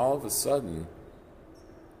 And all of a sudden,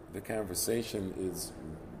 the conversation is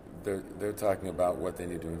they're talking about what they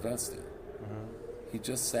need to invest in. He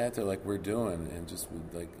just sat there like we're doing, and just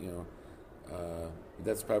would like,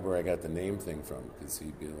 that's probably where I got the name thing from, because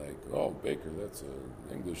he'd be like, "Oh, Baker, that's an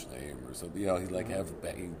English name," or something. He'd like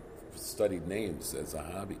he studied names as a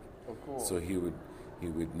hobby. Oh, cool. So he would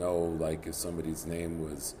know, like, if somebody's name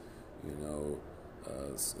was,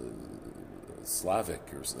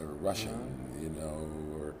 Slavic or Russian,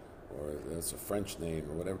 or that's a French name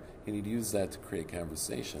or whatever, and he'd use that to create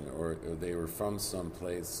conversation, or they were from some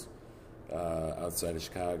place outside of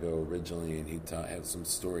Chicago originally, and he'd have some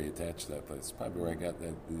story attached to that place. Probably where I got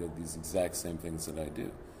these exact same things that I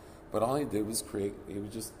do. But all he did was he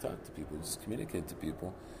would just talk to people, just communicate to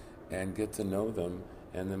people, and get to know them,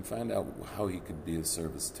 and then find out how he could be of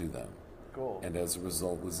service to them. Cool. And as a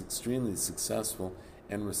result, was extremely successful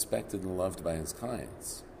and respected and loved by his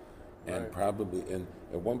clients. And probably,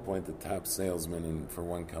 at one point, the top salesman for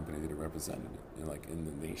one company that he represented, in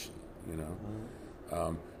the nation,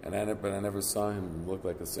 But I never saw him look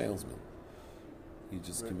like a salesman. He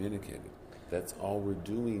just communicated. That's all we're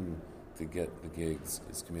doing to get the gigs,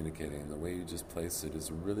 is communicating. And the way you just place it is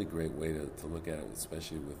a really great way to look at it,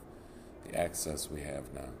 especially with the access we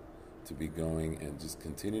have now, to be going and just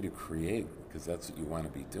continue to create, because that's what you want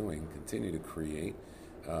to be doing. Continue to create.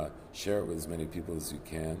 Share it with as many people as you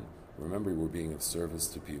can. Remember, we're being of service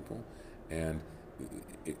to people, and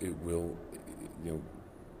it will,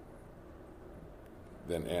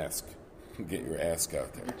 then ask. Get your ask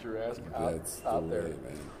out there. Get your ask That's out the there, way,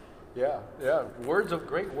 man. Yeah.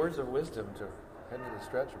 Great words of wisdom to head to the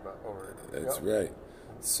stretch over it. That's right.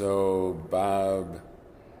 So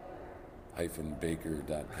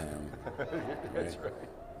bob-baker.com. That's right.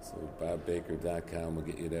 So bobbaker.com will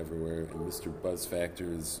get you it everywhere. And Mr. Buzz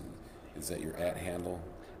Factor is that your @ handle?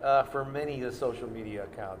 For many of the social media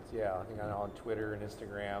accounts, yeah. I think I'm on Twitter and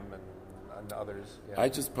Instagram and others. Yeah. I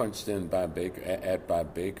just punched in Bob Baker at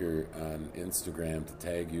Bob Baker on Instagram to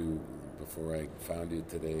tag you before I found you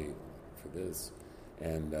today for this,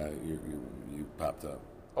 and you popped up.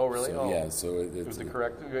 Oh, really? So, yeah. So it was the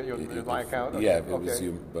correct my account. Okay. Yeah, it was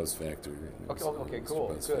you, Buzz Factor. Okay, cool.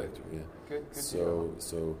 Buzz Good. Factor, yeah. Good. So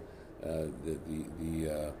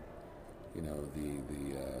the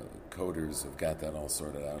coders have got that all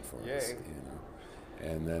sorted out for us.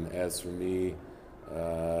 And then as for me,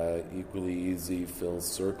 equally easy, Phil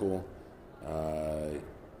Circle.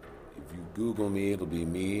 If you Google me, it'll be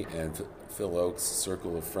me and Phil Oakes'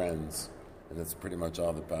 Circle of Friends, and that's pretty much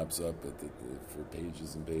all that pops up for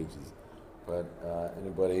pages and pages. But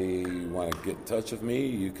anybody want to get in touch with me,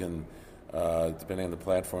 you can, depending on the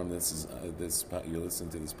platform you listen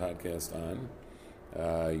to this podcast on.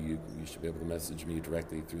 You should be able to message me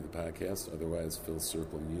directly through the podcast. Otherwise,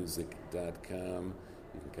 philcirclemusic.com.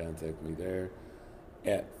 You can contact me there.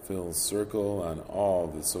 At Phil Circle on all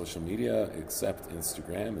the social media except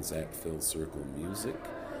Instagram. It's at Phil Circle Music.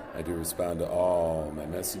 I do respond to all my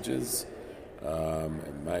messages.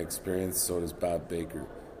 In my experience, so does Bob Baker.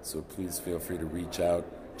 So please feel free to reach out,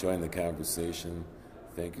 join the conversation.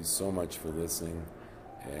 Thank you so much for listening,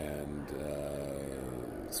 and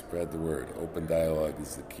spread the word. Open dialogue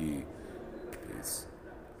is the key. Peace.